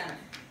toward the center.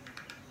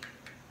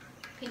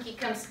 Pinky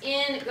comes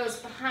in, it goes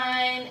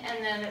behind,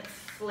 and then it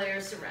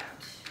flares around.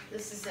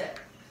 This is it.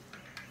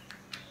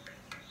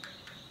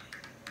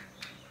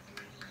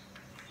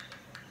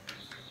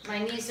 My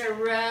knees are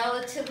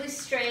relatively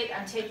straight.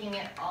 I'm taking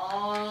it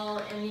all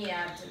in the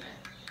abdomen.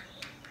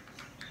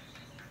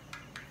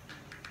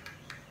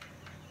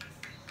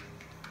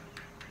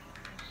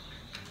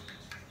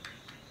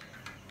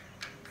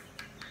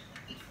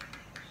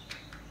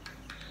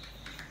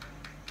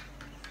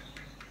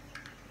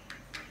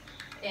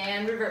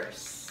 And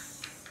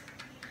reverse.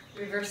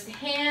 Reverse the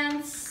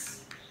hands.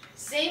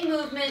 Same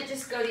movement,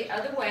 just go the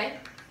other way.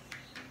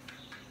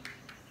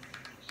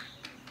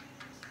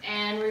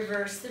 And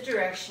reverse the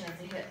direction of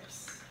the hips.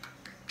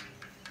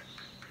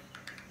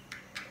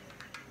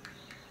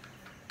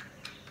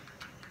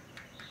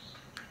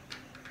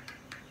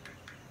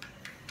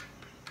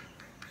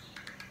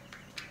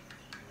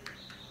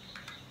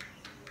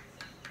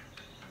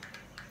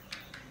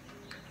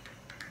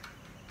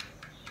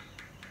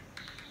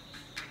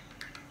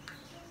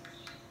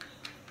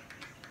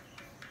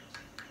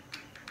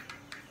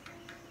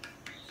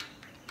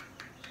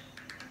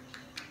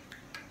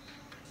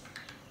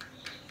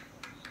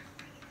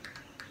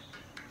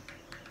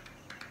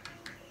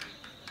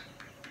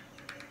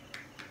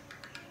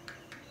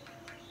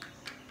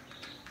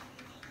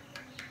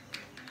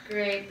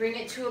 Great, bring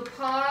it to a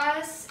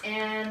pause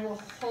and we'll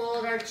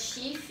hold our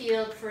chi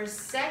field for a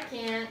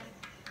second.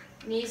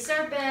 Knees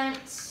are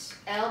bent,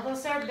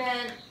 elbows are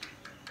bent,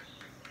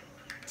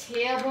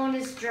 tailbone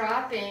is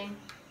dropping,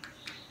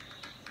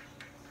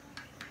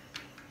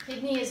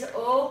 kidney is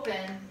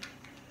open,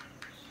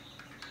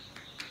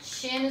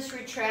 chin is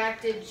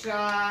retracted,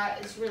 jaw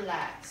is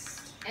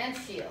relaxed, and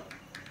feel.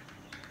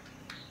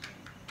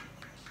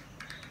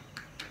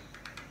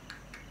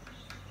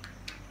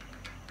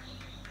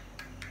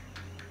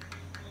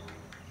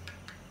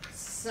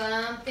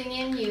 Something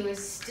in you is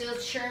still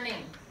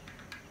churning.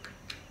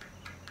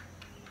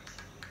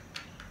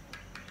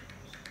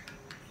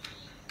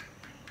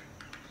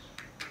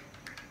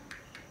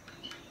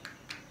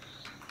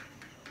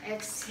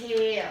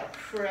 Exhale,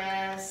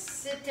 press,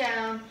 sit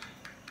down.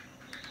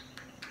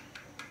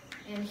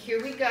 And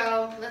here we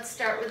go. Let's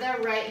start with our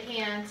right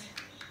hand.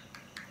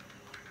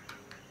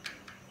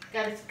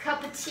 Got a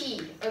cup of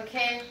tea,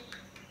 okay?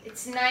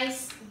 It's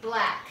nice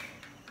black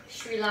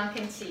Sri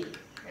Lankan tea,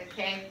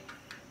 okay?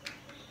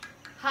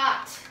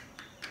 Hot.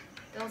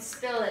 Don't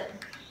spill it.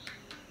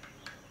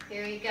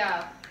 Here you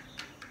go.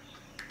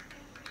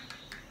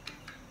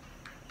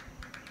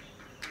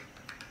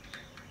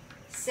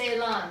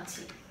 Ceylon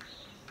tea.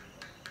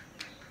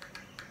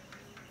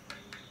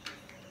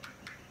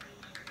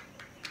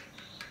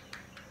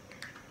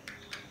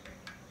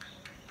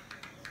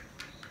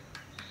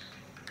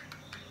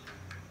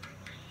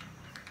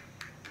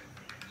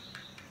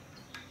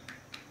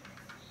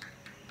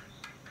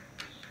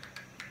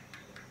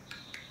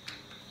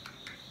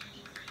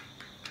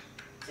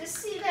 Just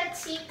see that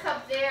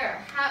teacup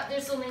there.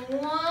 There's only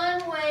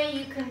one way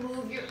you can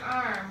move your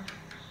arm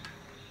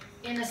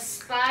in a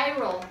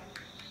spiral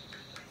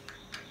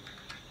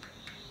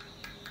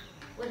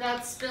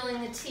without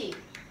spilling the tea.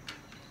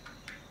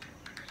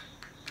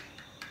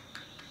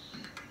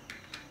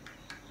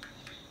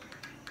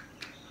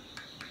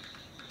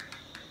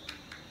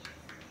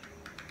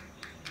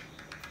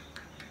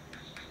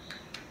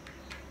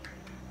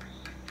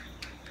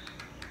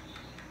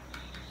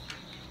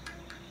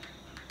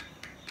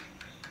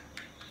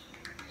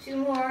 Two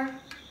more.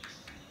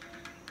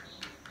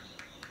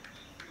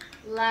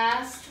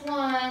 Last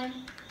one.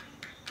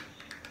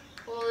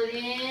 Pull it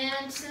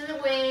into the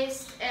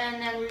waist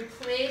and then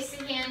replace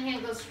the hand.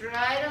 Hand goes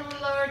right on the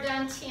lower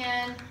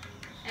dantian.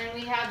 And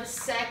we have the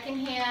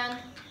second hand.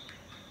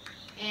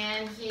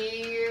 And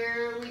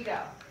here we go.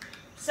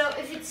 So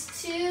if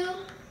it's too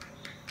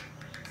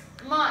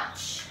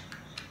much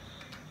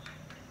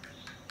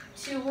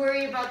to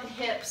worry about the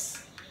hips,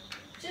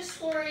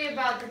 just worry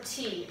about the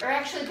T. Or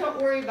actually,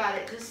 don't worry about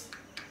it. Just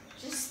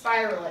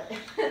spiral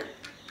it.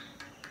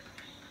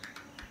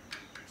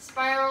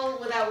 Spiral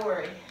without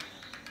worry.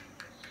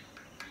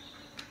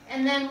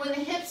 And then when the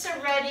hips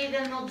are ready,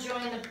 then they'll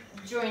join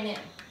in.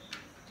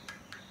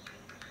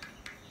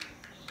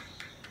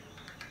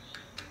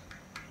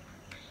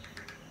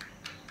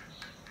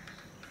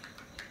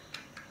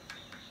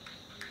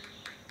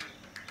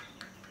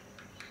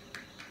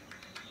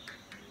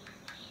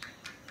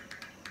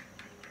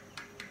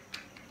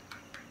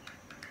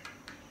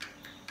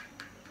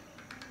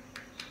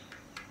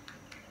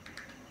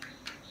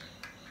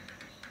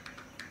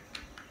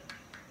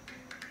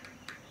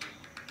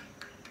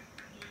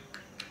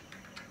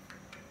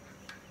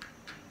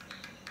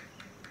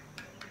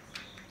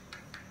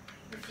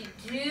 If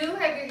you do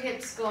have your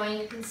hips going,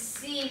 you can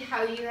see how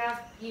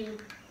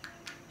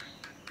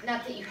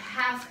not that you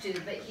have to,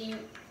 but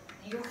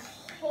your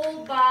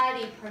whole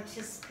body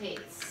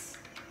participates.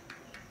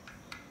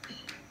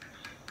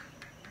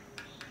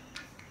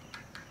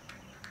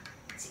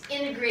 It's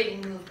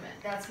integrating movement,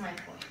 that's my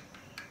point.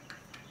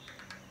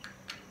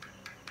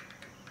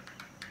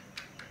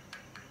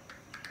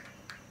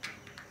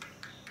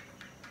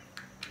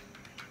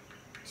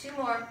 Two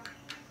more.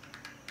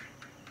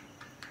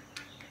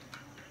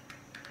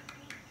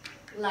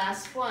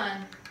 Last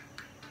one.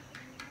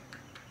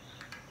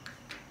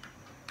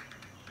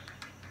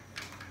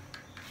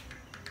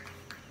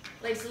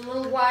 Legs a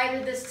little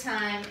wider this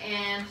time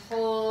and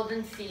hold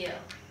and feel.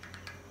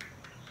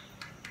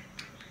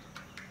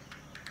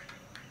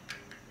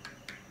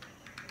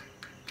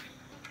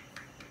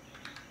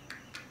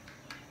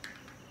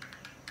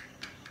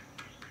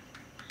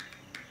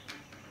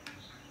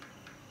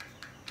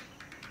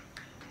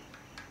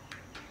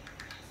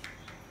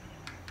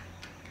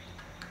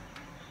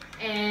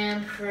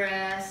 And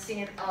pressing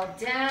it all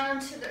down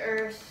to the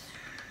earth.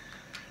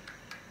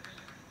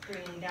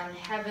 Bringing down the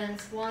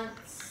heavens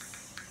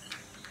once.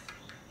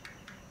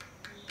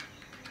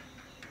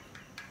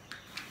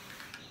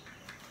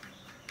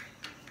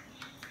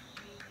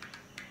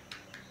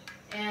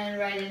 And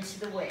right into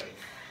the wave.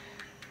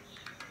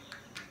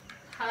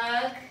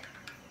 Hug.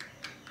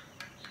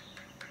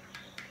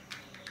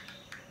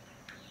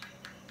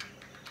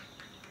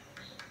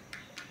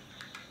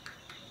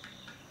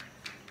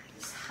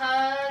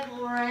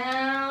 Hug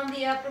around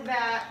the upper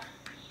back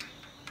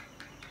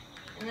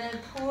and then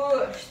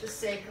push the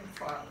sacrum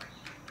forward.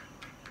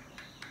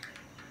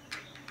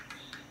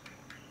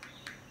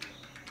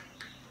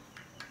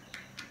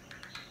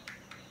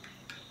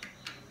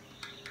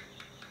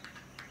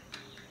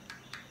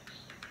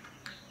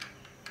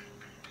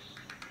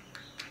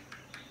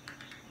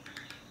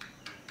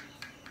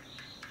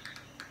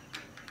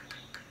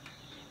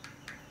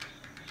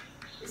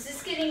 Is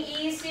this getting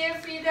easier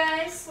for you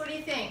guys? What do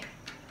you think?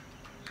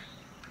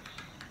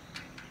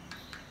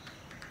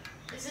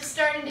 Is it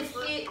starting to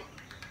feel?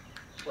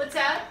 What's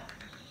that?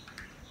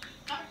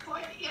 Not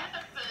quite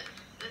yet, but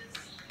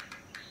it's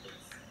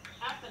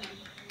happening.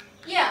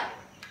 Yeah.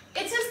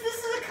 It's just, this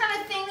is the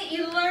kind of thing that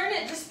you learn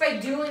it just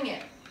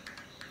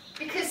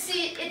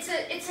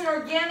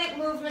organic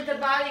movement, the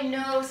body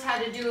knows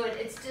how to do it.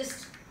 It's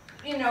just,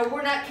 you know,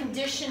 we're not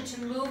conditioned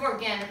to move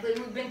organically.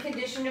 We've been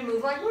conditioned to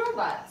move like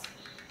robots.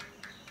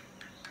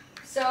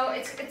 So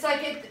it's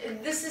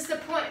like this is the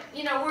point.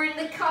 You know, we're in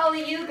the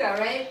Kali Yuga,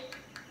 right?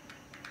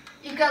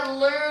 You've got to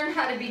learn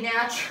how to be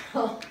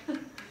natural.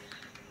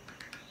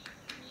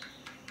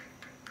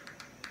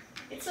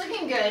 It's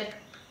looking good.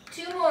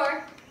 2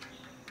 more.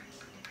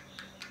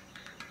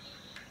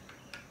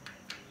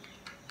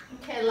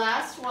 Okay,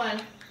 last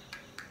one.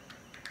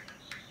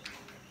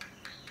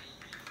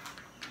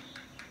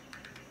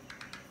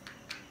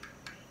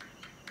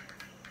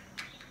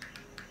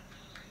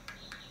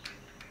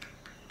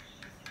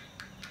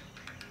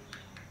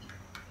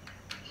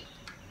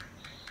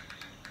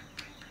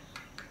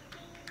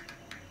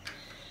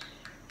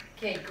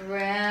 Okay,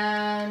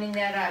 grounding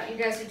that out. You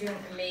guys are doing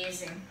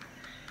amazing.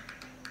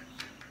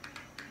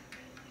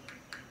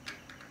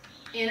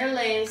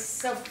 Interlace,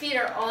 so feet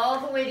are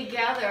all the way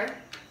together.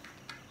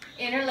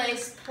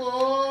 Interlace,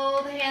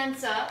 pull the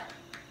hands up.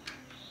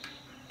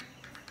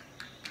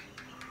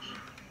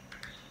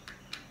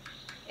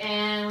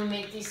 And we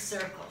make these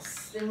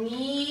circles. The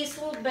knees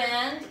will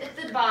bend at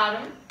the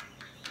bottom.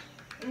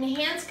 When the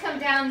hands come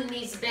down, the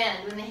knees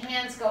bend. When the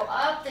hands go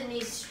up, the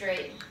knees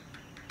straighten.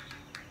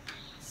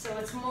 So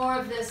it's more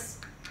of this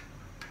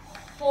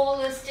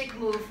holistic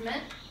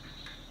movement.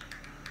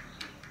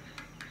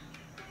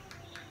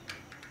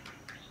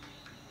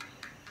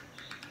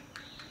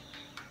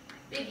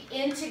 Big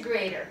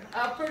integrator,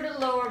 upper to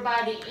lower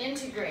body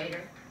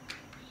integrator.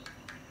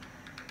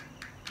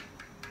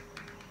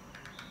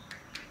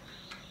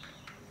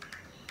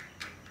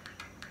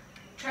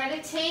 Try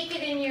to take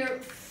it in your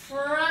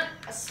front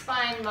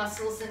spine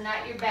muscles and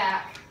not your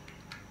back,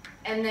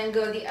 and then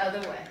go the other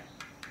way.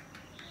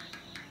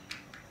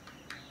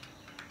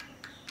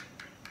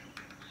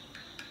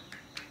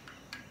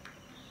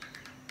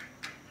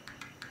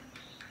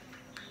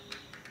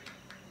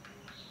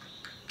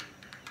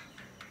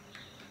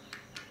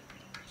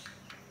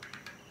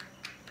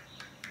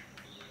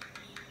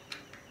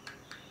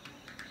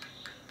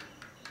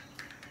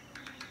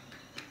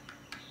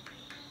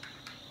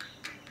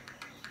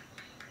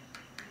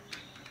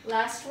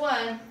 Last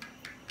one.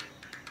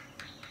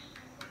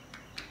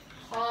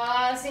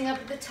 Pausing up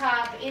at the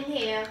top,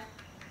 inhale.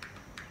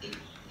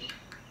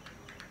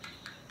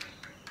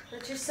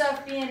 Let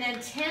yourself be an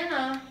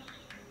antenna.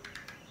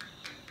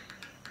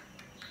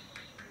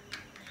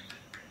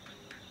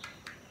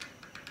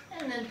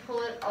 And then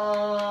pull it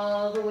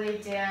all the way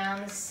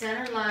down the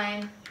center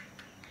line.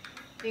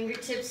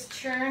 Fingertips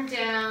turn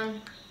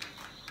down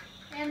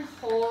and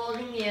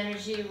holding the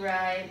energy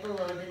right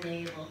below the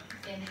navel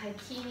in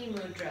Hakini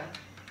Mudra.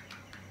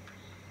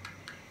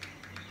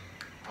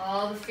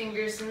 All the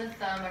fingers and the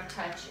thumb are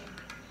touching.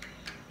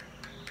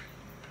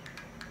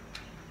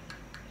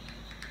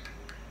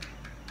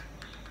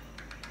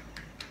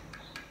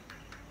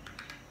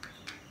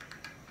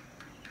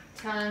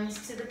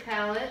 Tongues to the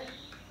palate.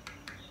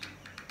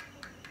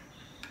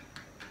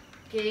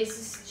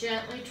 Gazes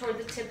gently toward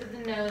the tip of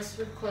the nose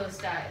with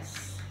closed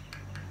eyes.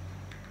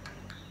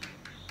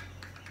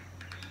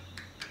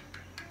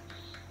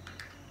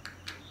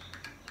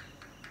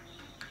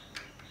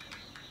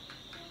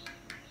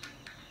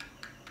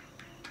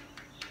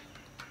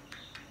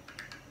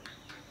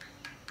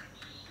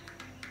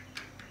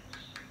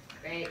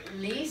 Great,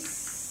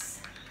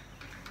 release.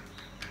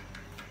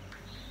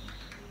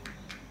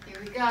 Here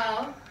we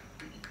go.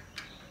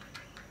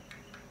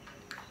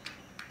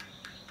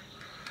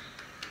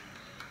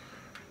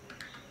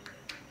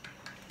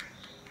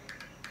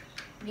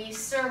 Knee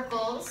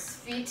circles,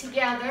 feet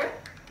together,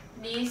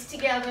 knees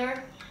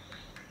together,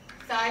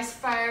 thighs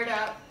fired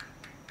up.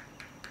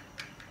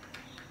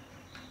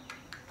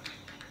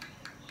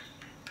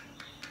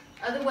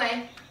 Other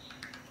way.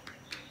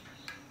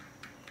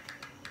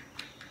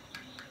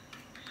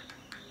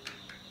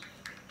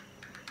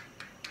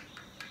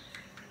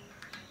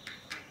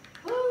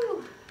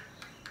 Woo.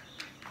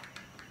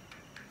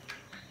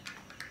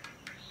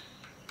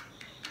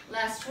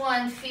 Last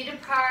one, feet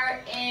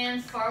apart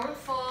and forward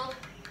fold.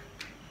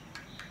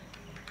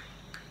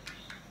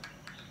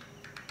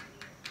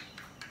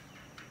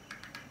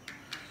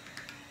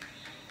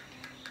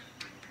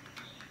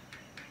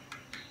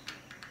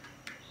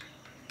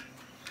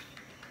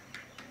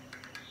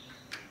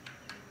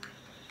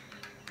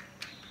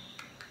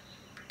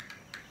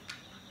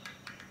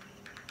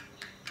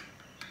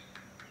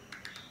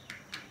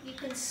 You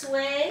can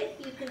sway,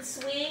 you can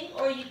swing,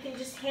 or you can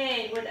just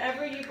hang,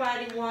 whatever your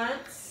body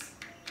wants.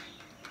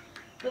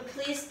 But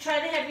please try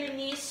to have your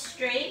knees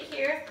straight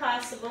here if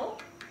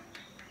possible.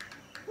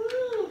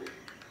 Woo.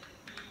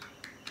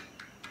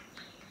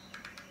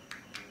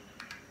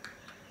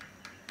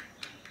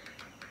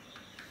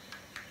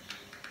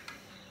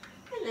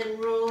 And then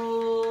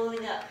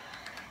rolling up.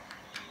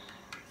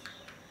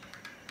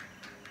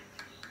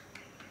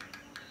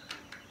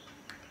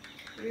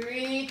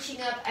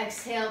 Reaching up,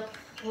 exhale,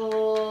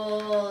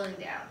 pulling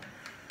down.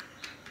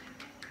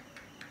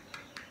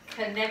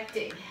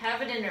 Connecting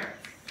heaven and earth.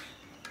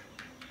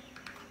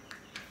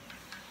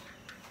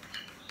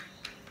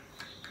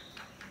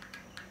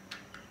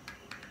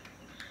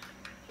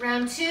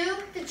 Round 2,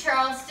 the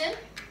Charleston.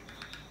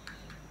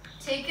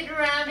 Take it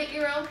around at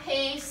your own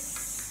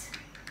pace.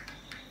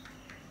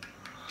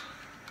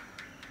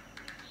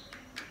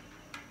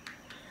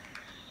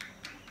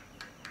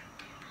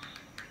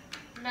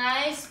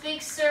 Nice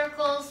big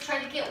circles.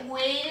 Try to get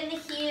weight in the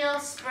heel,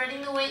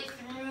 spreading the weight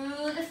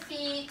through the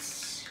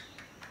feet.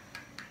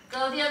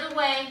 Go the other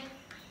way.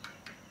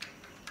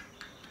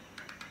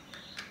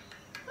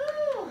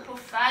 Woo, we're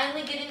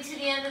finally getting to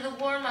the end of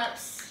the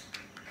warm-ups.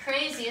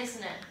 Crazy,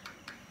 isn't it?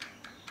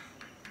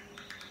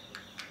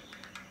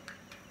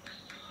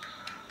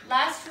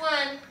 Last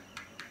one.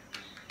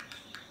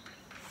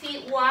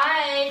 Feet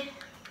wide.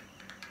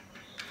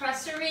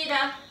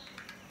 Prasarita.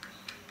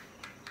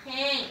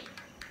 Hang.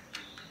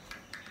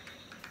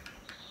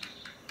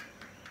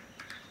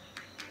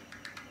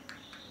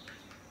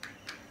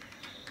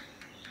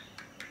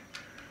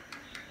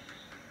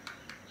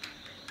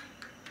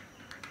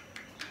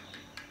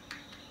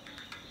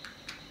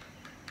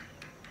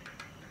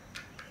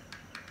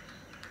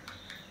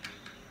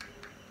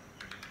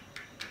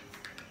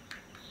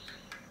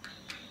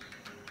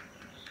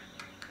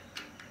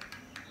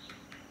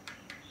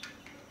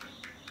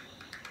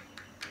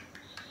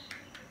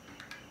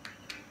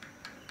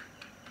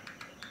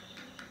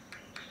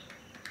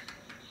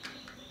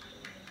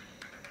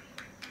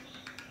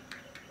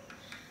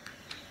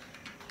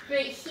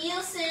 Great,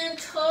 heels in,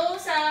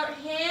 toes out,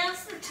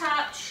 hands to the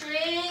top,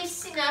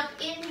 tracing up,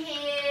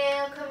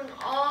 inhale, coming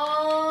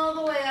all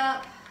the way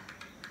up.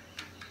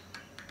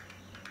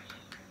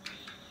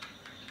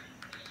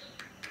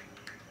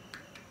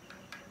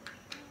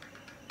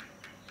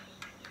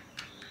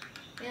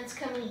 Hands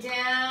coming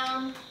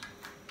down,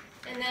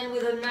 and then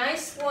with a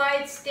nice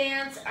wide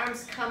stance,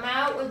 arms come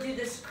out. We'll do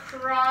this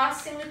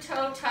crossing the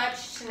toe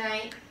touch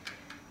tonight.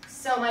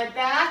 So my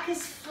back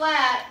is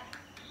flat,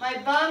 my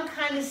bum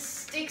kind of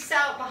sticks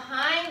out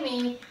behind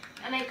me,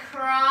 and I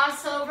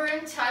cross over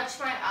and touch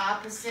my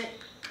opposite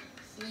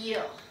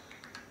heel.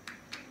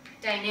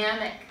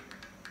 Dynamic.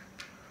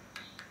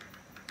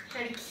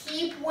 Try to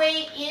keep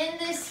weight in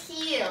this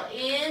heel,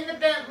 in the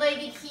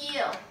bent-legged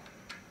heel.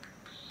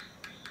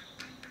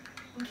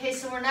 Okay,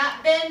 so we're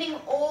not bending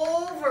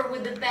over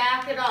with the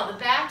back at all. The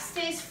back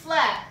stays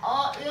flat.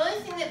 The only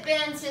thing that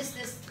bends is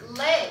this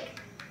leg,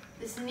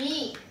 this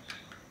knee.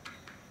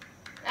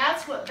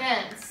 That's what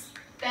bends.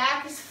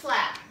 Back is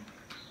flat.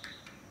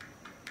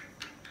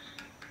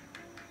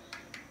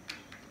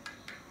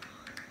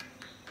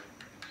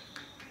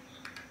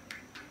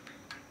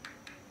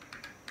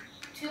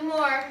 Two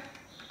more.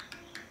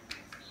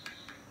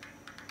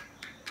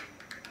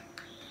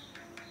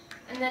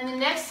 And then the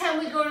next time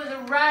we go to the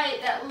right,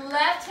 that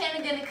left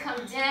hand is going to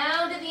come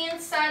down to the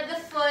inside of the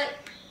foot.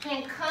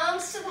 Hand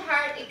comes to the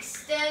heart,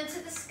 extend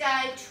to the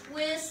sky,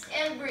 twist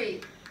and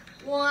breathe.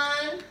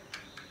 1,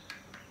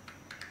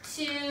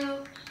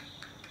 2,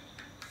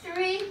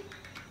 3,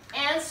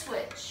 and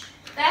switch.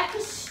 Back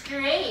is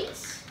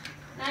straight.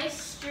 Nice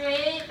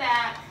straight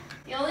back.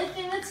 The only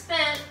thing that's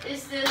bent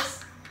is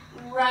this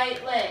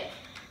right leg.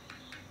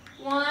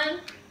 1,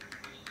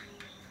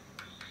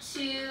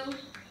 2,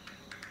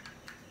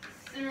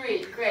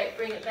 3. Great.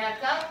 Bring it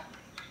back up.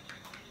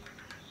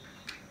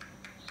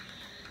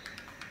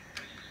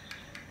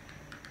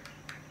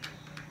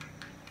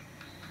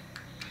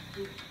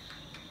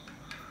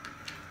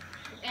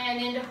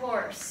 And into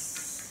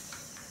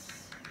horse.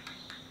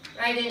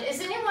 Right in. Is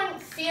anyone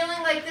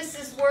feeling like this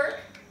is work?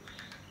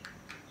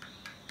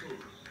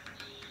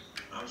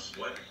 I'm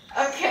sweating.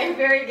 Okay,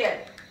 very good.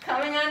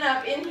 Coming on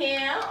up.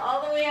 Inhale,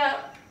 all the way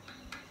up.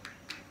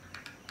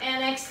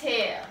 And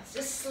exhale.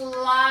 Just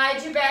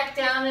slide your back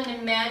down an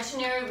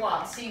imaginary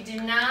wall. So you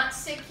do not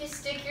stick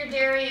your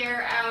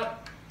derriere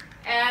out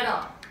at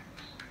all.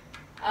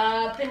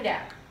 Up and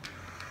down.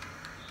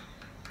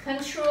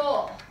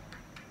 Control.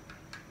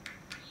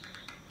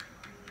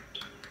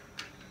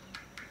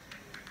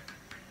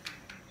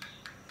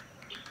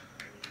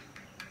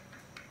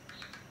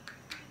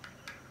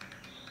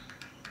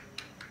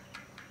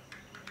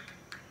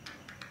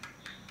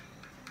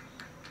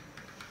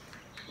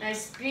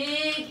 Nice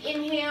big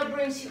inhale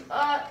brings you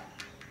up.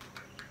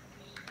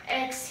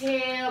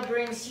 Exhale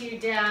brings you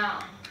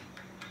down.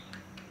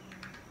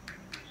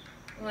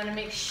 You want to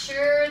make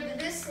sure that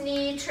this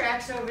knee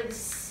tracks over the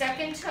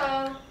second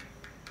toe.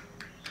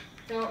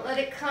 Don't let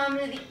it come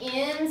to the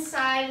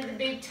inside of the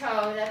big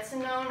toe. That's a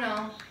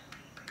no-no.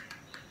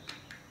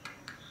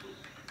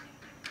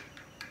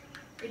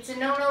 It's a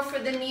no-no for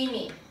the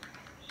knee.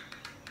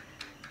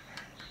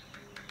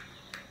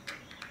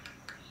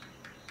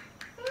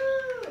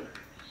 Woo.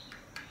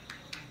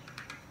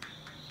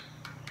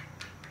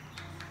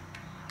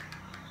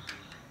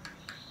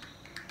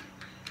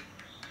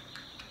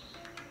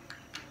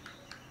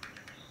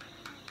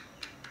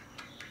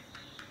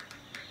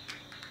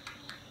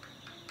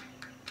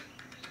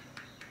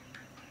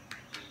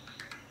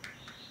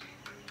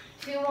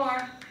 2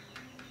 more.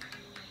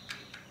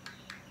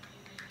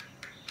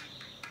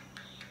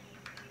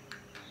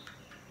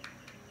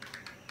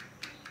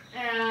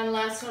 And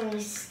last one, we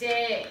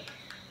stay.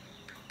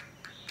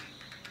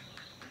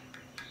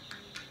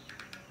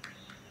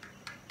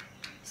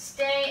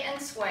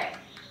 this way.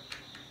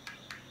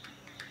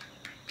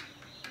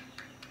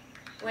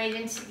 Weight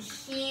into the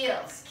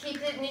heels.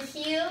 Keep it in the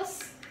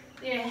heels.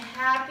 You're a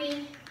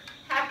happy,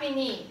 happy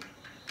knee.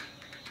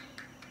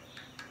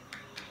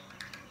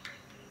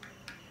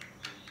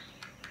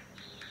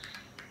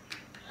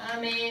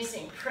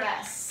 Amazing.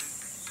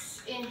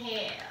 Press.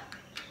 Inhale.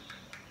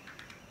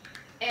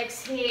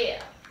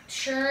 Exhale.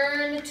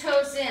 Turn the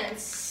toes in.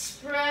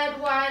 Spread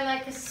wide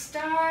like a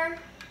star.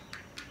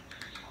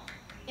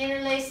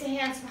 Interlace the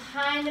hands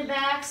behind the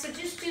back. So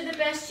just do the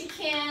best you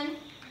can.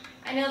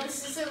 I know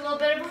this is a little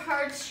bit of a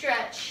hard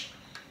stretch,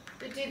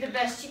 but do the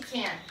best you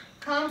can.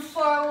 Come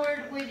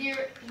forward with your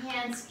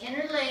hands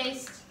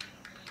interlaced,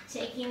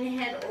 taking the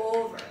head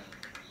over.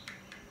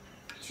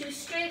 2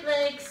 straight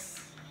legs.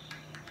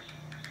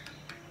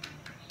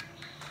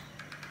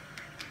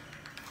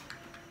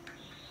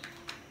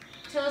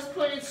 Toes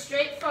pointed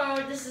straight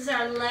forward. This is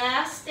our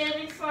last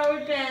standing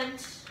forward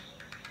bend.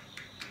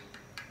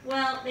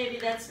 Well, maybe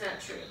that's not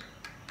true.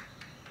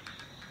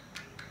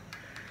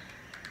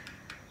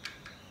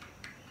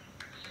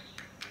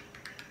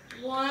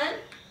 One,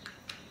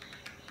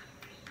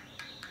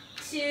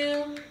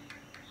 2,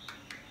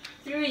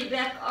 3.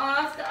 Back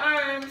off the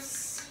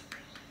arms.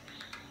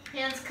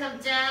 Hands come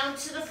down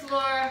to the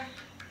floor.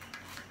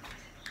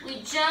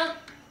 We jump.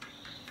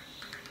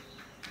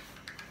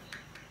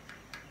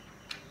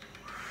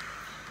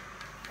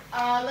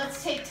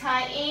 Let's take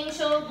Thai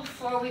Angel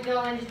before we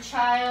go into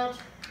Child.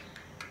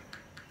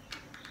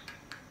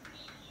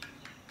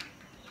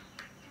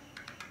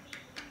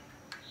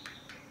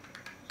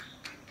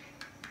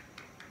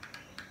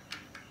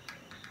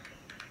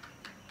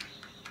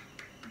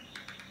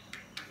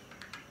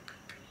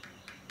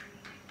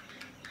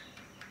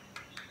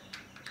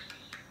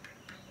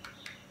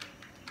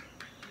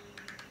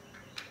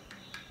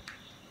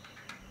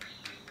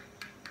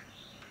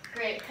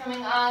 Great,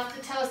 coming off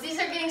the toes. These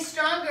are getting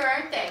stronger,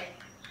 aren't they?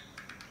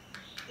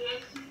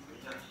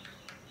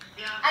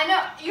 Yeah. I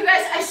know, you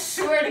guys, I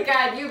swear to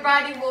God, your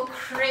body will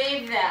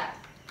crave that.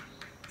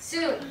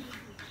 Soon,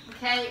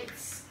 okay?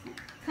 It's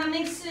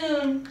coming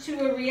soon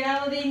to a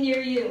reality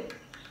near you.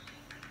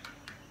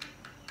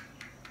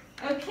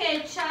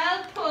 Okay,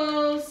 child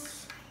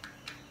pose.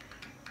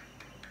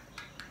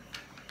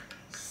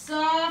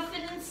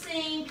 Soften and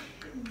sink,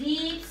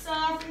 deep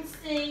soften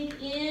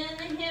sink in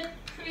the hip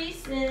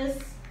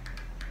creases.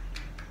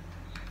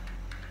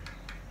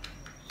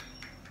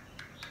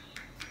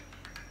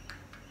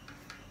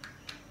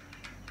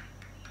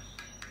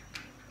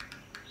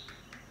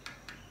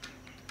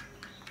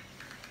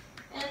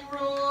 And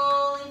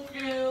rolling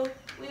through.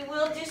 We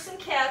will do some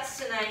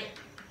cats tonight.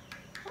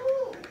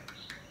 Ooh.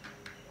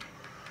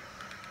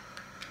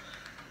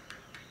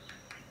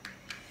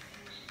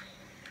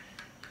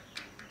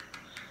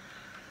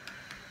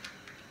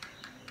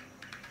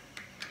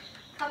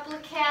 Couple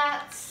of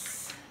cats.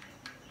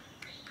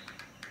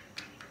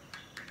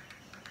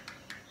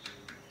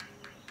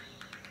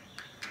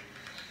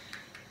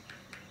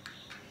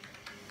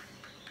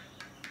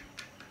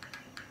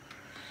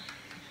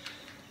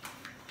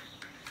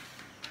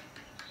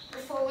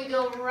 Before we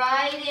go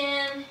right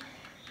in,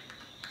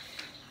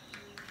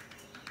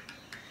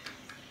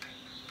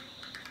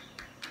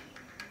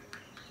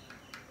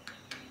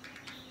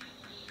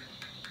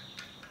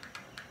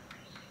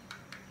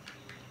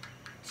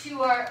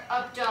 to our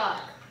up dog.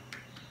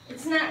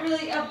 It's not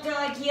really up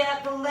dog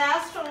yet. The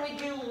last one we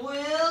do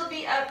will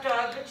be up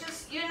dog, but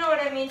just, you know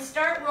what I mean,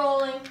 start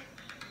rolling.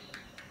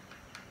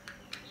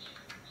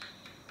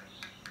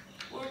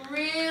 We're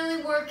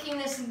really working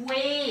this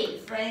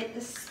wave, right?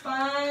 The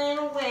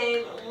spinal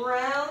wave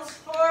rounds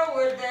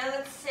forward,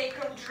 then the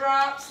sacrum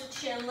drops, the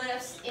chin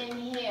lifts,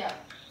 inhale.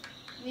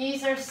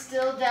 Knees are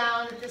still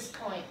down at this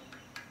point.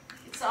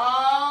 It's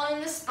all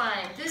in the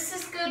spine. This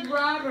is good,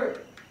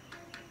 Robert.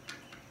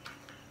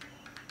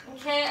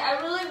 Okay, I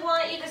really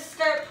want you to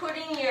start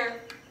putting your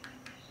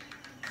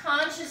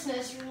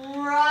consciousness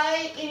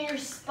right in your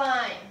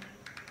spine.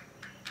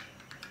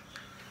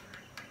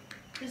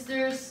 Because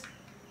there's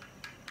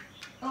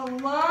a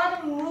lot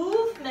of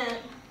movement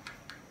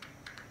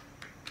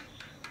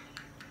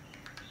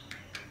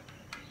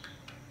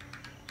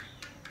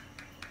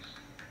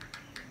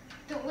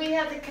that we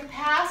have the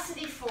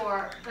capacity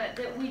for, but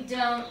that we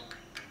don't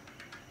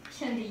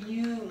tend to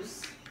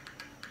use.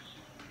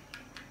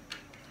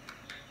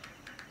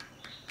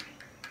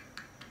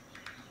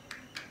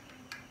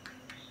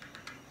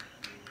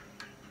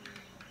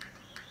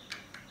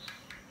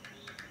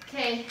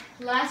 Okay,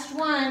 last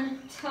one.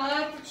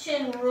 Tuck the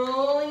chin,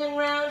 rolling and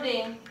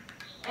rounding.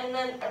 And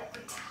then at the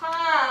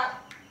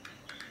top,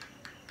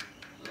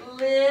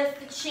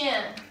 lift the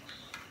chin.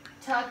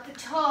 Tuck the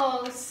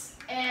toes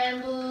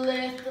and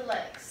lift the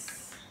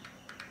legs.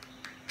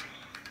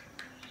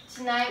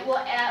 Tonight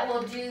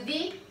we'll do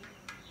the,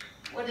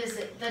 what is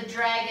it? The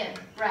dragon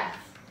breath.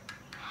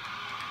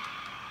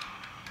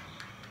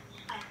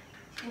 You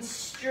can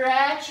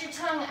stretch your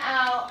tongue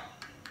out.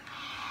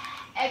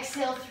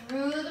 Exhale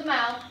through the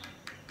mouth.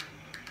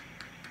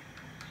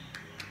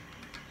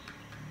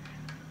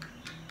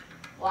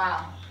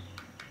 Wow.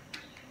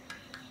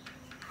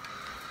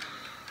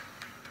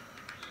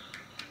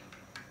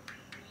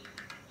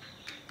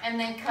 and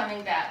then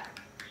coming back.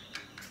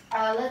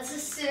 Let's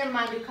just sit in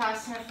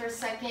Madhukasana for a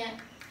second.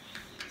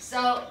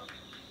 So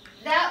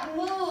that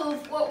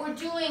move, what we're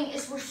doing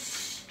is we're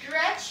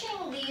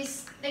stretching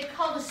these, they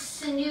call the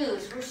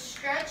sinews. We're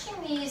stretching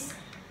these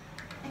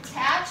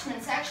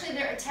attachments. Actually,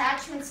 they're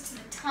attachments to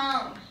the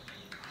tongue.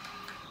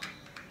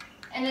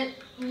 And it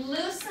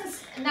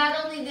loosens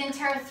not only the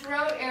entire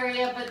throat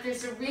area, but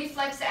there's a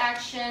reflex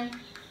action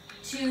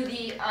to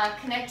the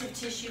connective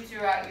tissue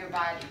throughout your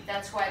body.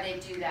 That's why they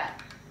do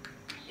that.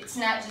 It's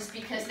not just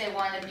because they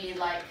want to be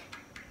like,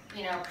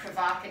 you know,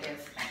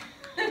 provocative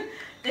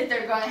that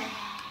they're going.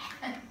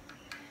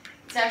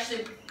 It's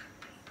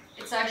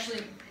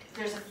actually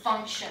there's a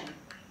function,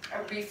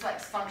 a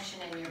reflex function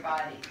in your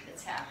body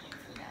that's happening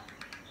from that.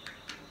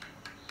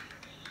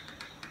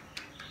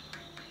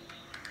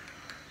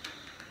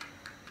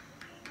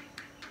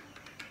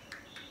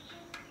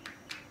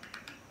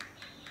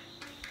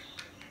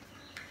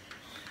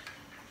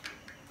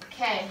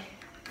 Okay,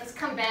 let's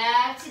come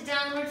back to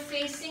downward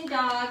facing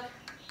dog.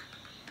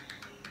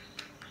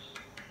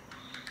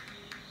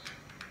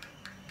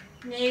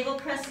 Navel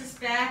presses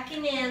back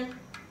and in.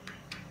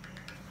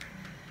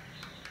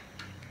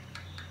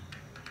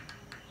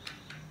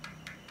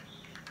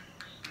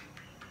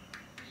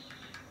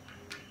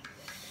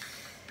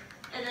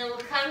 And then we'll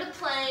come to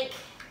plank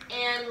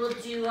and we'll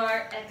do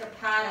our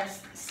Ekapada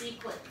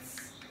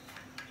sequence.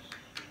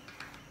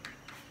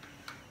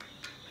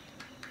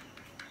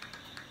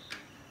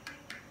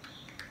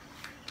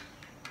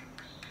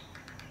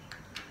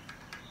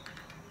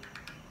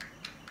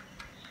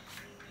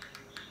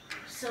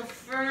 So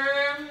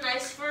firm,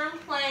 nice firm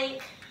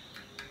plank,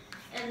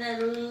 and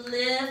then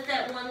lift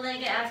that one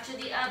leg after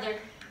the other.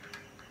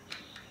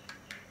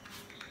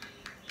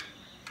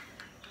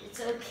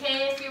 It's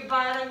okay if your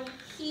bottom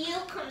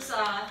heel comes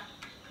off.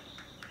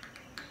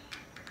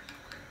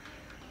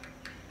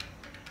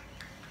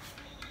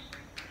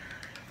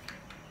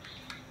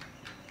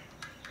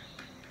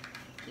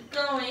 Keep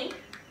going.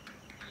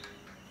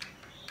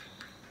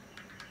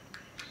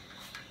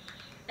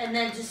 And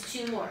then just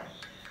two more.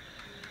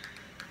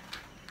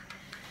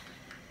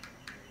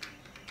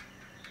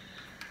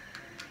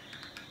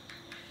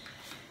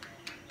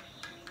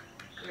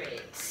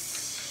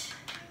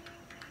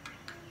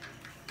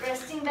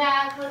 Resting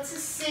back, let's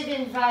just sit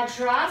in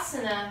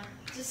Vajrasana.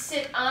 Just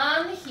sit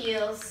on the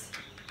heels.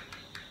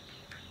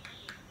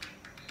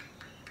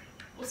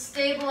 We'll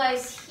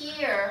stabilize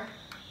here.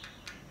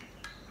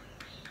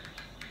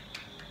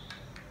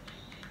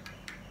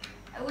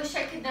 I wish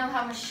I could know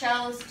how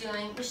Michelle is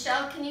doing.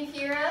 Michelle, can you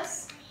hear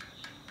us?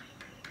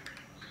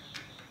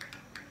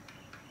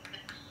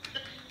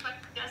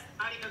 Just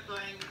audio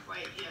going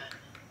quite yet.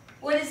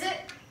 What is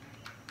it?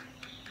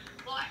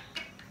 Well, I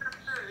heard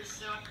her,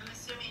 so I'm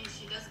assuming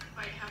she doesn't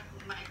quite have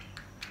the mic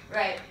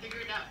Right.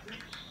 figured out.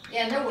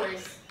 Yeah, no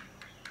worries.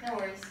 No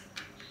worries.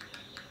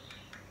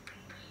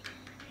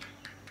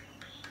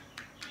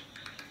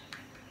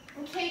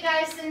 Okay,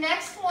 guys, the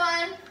next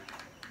one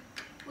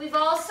we've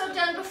also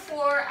done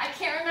before. I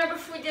can't remember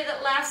if we did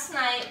it last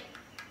night,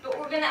 but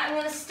I'm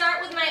gonna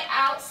start with my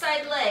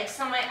outside leg.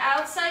 So my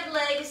outside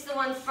leg is the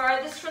one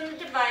farthest from the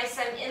device.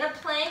 I'm in a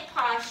plank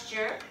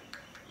posture.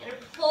 I'm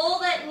gonna pull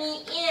that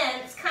knee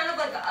in. It's kind of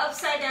like an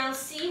upside down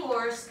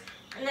seahorse.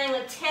 And then I'm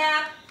gonna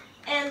tap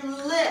and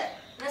lift.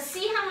 Now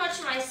see how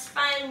much my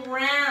spine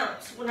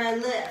rounds when I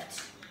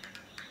lift.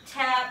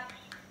 Tap.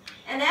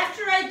 And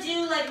after I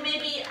do, like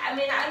maybe, I'm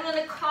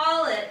going to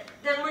call it,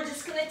 then we're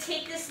just going to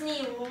take this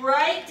knee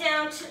right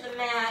down to the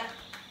mat,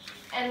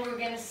 and we're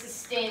going to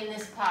sustain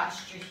this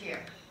posture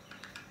here.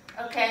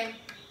 Okay?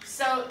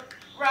 So,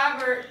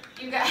 Robert,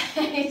 you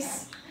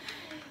guys,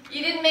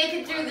 you didn't make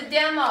it through the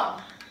demo.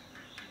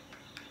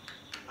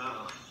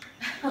 Oh.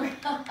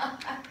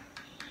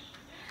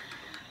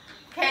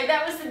 Okay,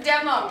 that was the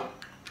demo,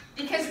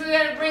 because we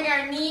got to bring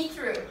our knee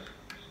through.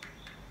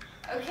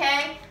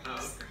 Okay?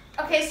 Oh.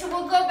 Okay, so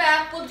we'll go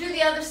back, we'll do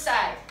the other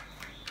side.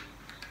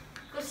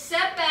 Go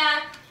step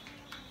back,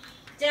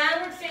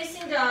 downward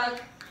facing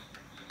dog.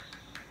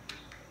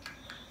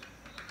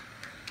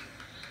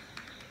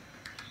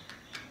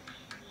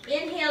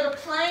 Inhale to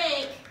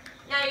plank.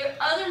 Now your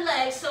other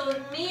leg, so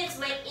with me it's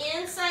my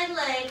inside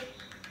leg,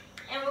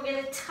 and we're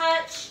gonna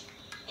touch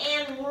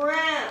and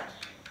round.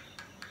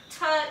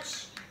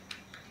 Touch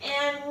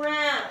and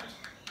round.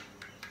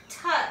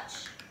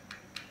 Touch,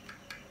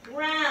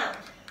 round.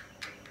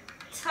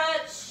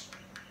 Touch,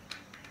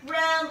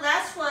 round,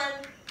 last one,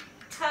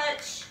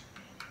 touch,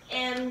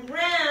 and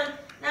round.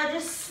 Now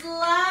just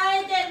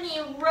slide that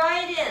knee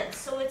right in.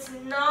 So it's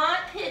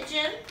not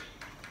pigeon,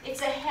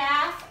 it's a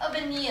half of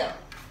a kneel.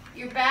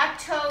 Your back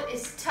toe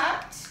is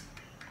tucked,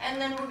 and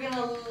then we're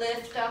gonna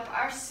lift up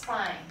our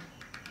spine.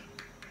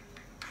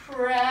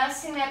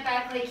 Pressing that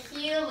back leg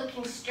heel,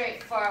 looking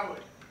straight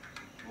forward.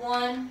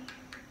 1,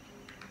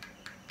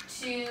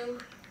 2,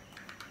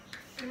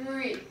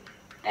 3.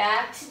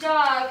 Back to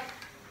dog.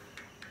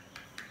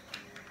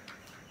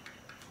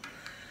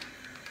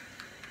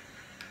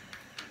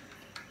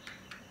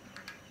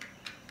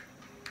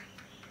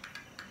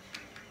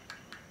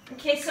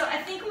 Okay, so I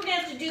think we're going to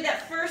have to do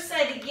that first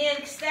side again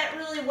because that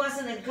really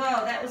wasn't a go.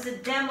 That was a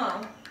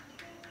demo.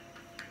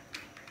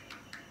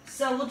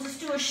 So we'll just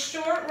do a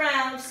short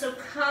round. So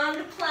come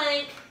to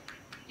plank,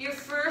 your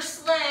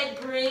first leg,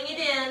 bring it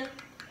in,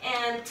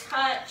 and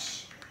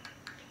touch,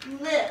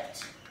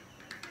 lift,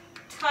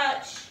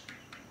 touch,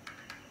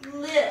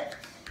 lift,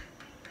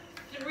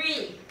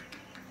 3,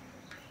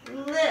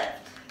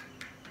 lift,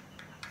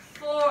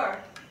 4,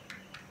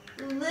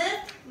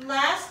 lift,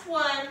 last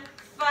one,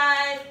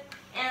 5,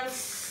 and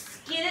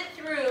skid it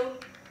through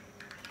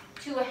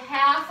to a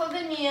half of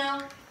a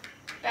kneel,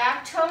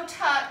 back toe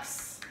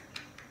tucks,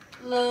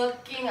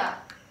 looking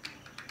up.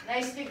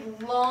 Nice big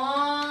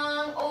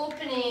long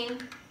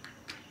opening.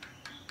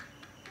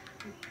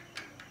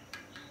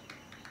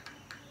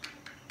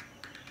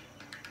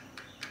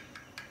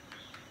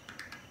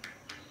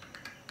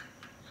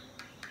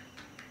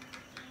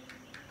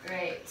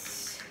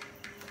 Great.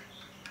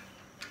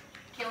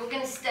 Okay, we're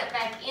going to step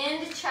back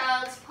into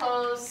child's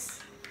pose.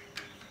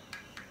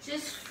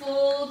 Just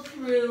fold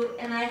through,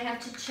 and I have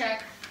to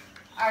check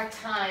our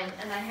time,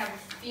 and I have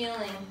a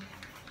feeling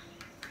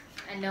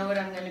I know what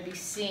I'm going to be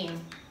seeing.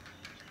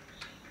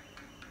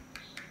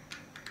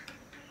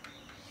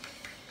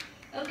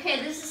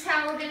 Okay, this is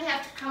how we're going to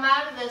have to come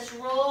out of this,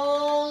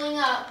 rolling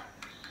up,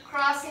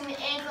 crossing the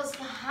ankles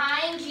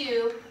behind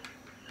you,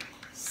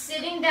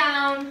 sitting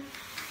down,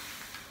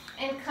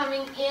 and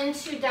coming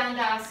into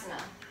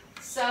Dandasana.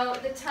 So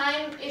the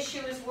time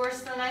issue is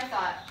worse than I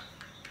thought.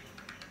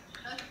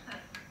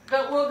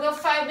 But we'll go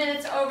 5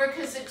 minutes over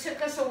because it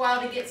took us a while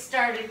to get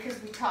started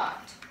because we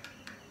talked.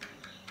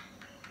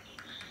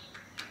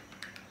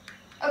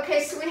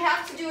 Okay, so we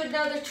have to do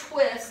another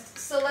twist.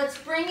 So let's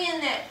bring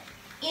in that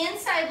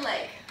inside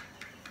leg.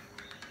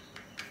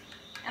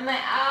 And my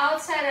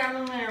outside arm,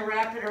 I'm going to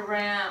wrap it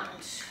around.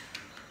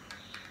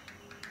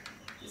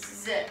 This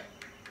is it.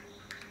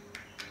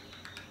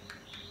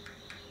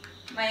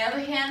 My other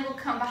hand will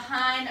come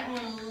behind. I'm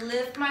going to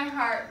lift my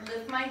heart,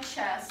 lift my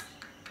chest,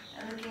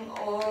 and looking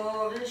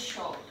over the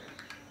shoulder.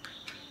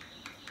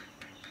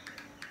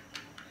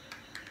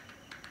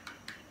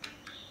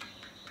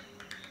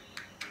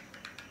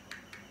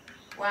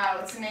 Wow,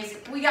 it's amazing.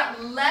 We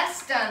got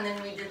less done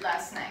than we did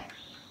last night.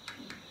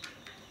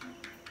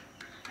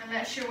 I'm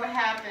not sure what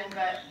happened,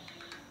 but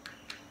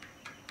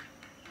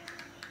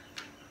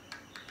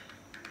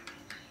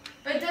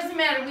it doesn't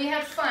matter. We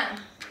had fun,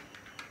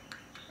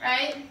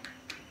 right?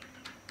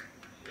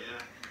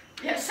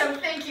 Yeah. Yeah, so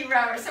thank you,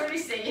 Robert. Somebody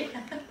say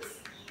yes.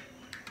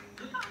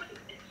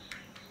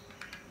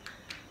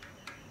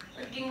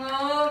 Looking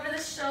over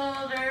the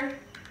shoulder.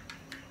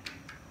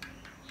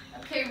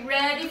 Okay,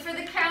 ready for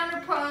the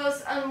counter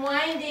pose.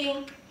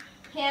 Unwinding,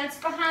 hands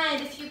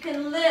behind. If you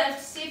can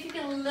lift, see if you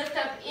can lift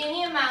up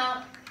any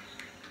amount.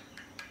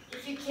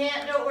 If you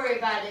can't, don't worry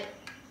about it.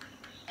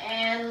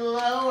 And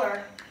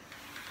lower.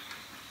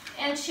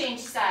 And change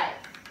side.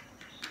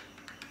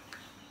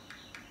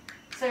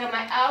 So I got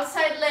my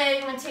outside leg.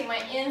 I'm going to take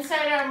my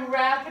inside arm,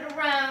 wrap it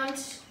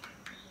around,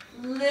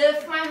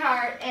 lift my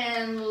heart,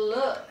 and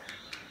look.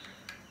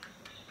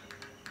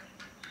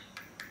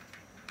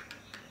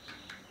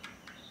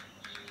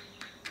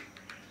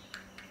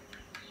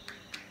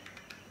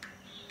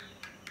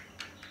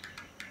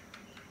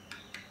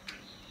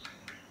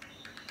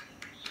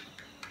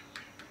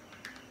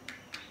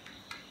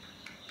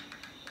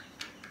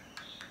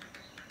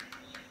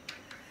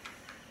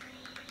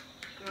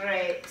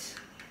 Great.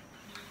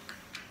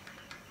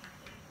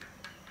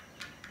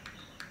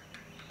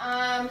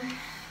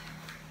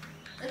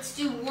 Let's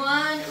do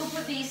one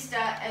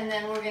Upadista and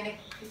then we're going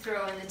to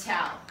throw in the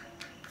towel.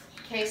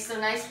 Okay, so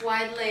nice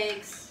wide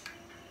legs.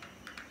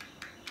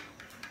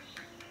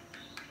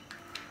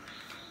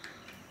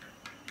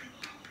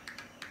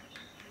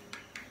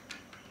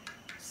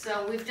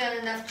 So we've done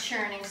enough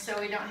churning so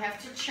we don't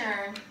have to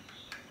churn.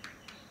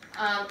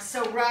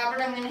 So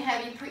Robert, I'm going to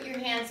have you put your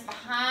hands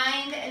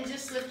behind and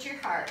just lift your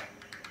heart.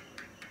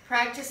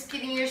 Practice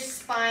getting your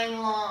spine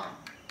long.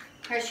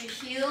 Press your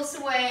heels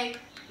away,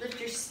 lift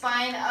your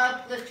spine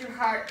up, lift your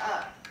heart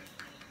up.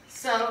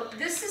 So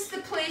this is the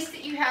place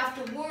that you have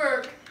to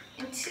work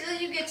until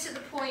you get to the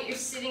point you're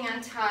sitting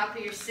on top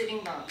of your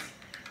sitting bones.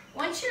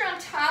 Once you're on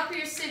top of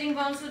your sitting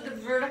bones with the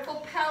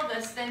vertical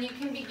pelvis, then you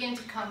can begin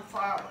to come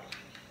forward.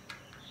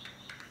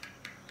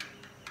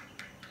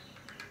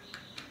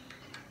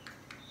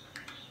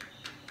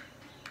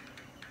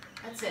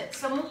 That's it.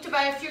 So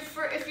Muktabai,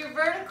 if you're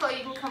vertical,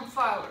 you can come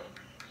forward.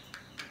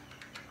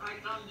 I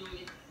can't do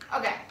it.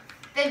 Okay.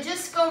 Then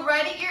just go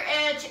right at your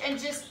edge and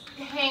just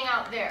hang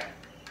out there.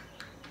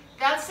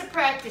 That's the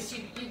practice.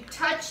 You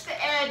touch the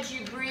edge,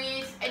 you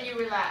breathe, and you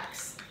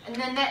relax. And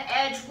then that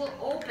edge will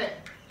open.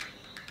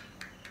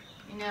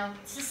 You know,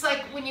 it's just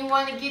like when you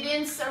want to get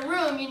in a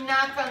room, you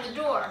knock on the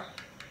door.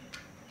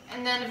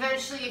 And then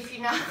eventually, if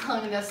you knock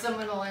long enough,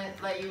 someone will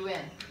let you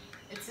in.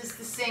 It's just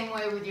the same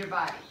way with your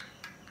body.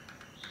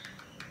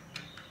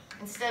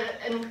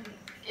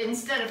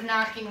 Instead of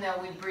knocking, though,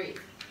 we breathe.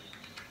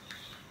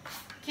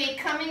 Okay,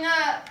 coming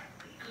up,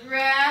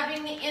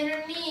 grabbing the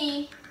inner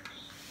knee,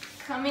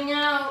 Coming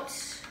out.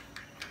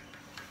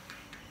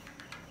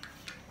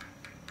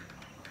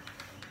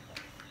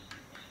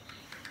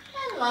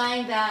 And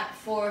lying back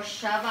for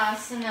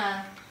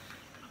Shavasana.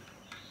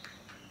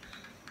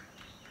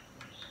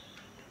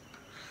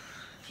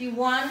 If you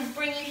want to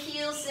bring your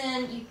heels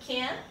in, you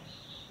can.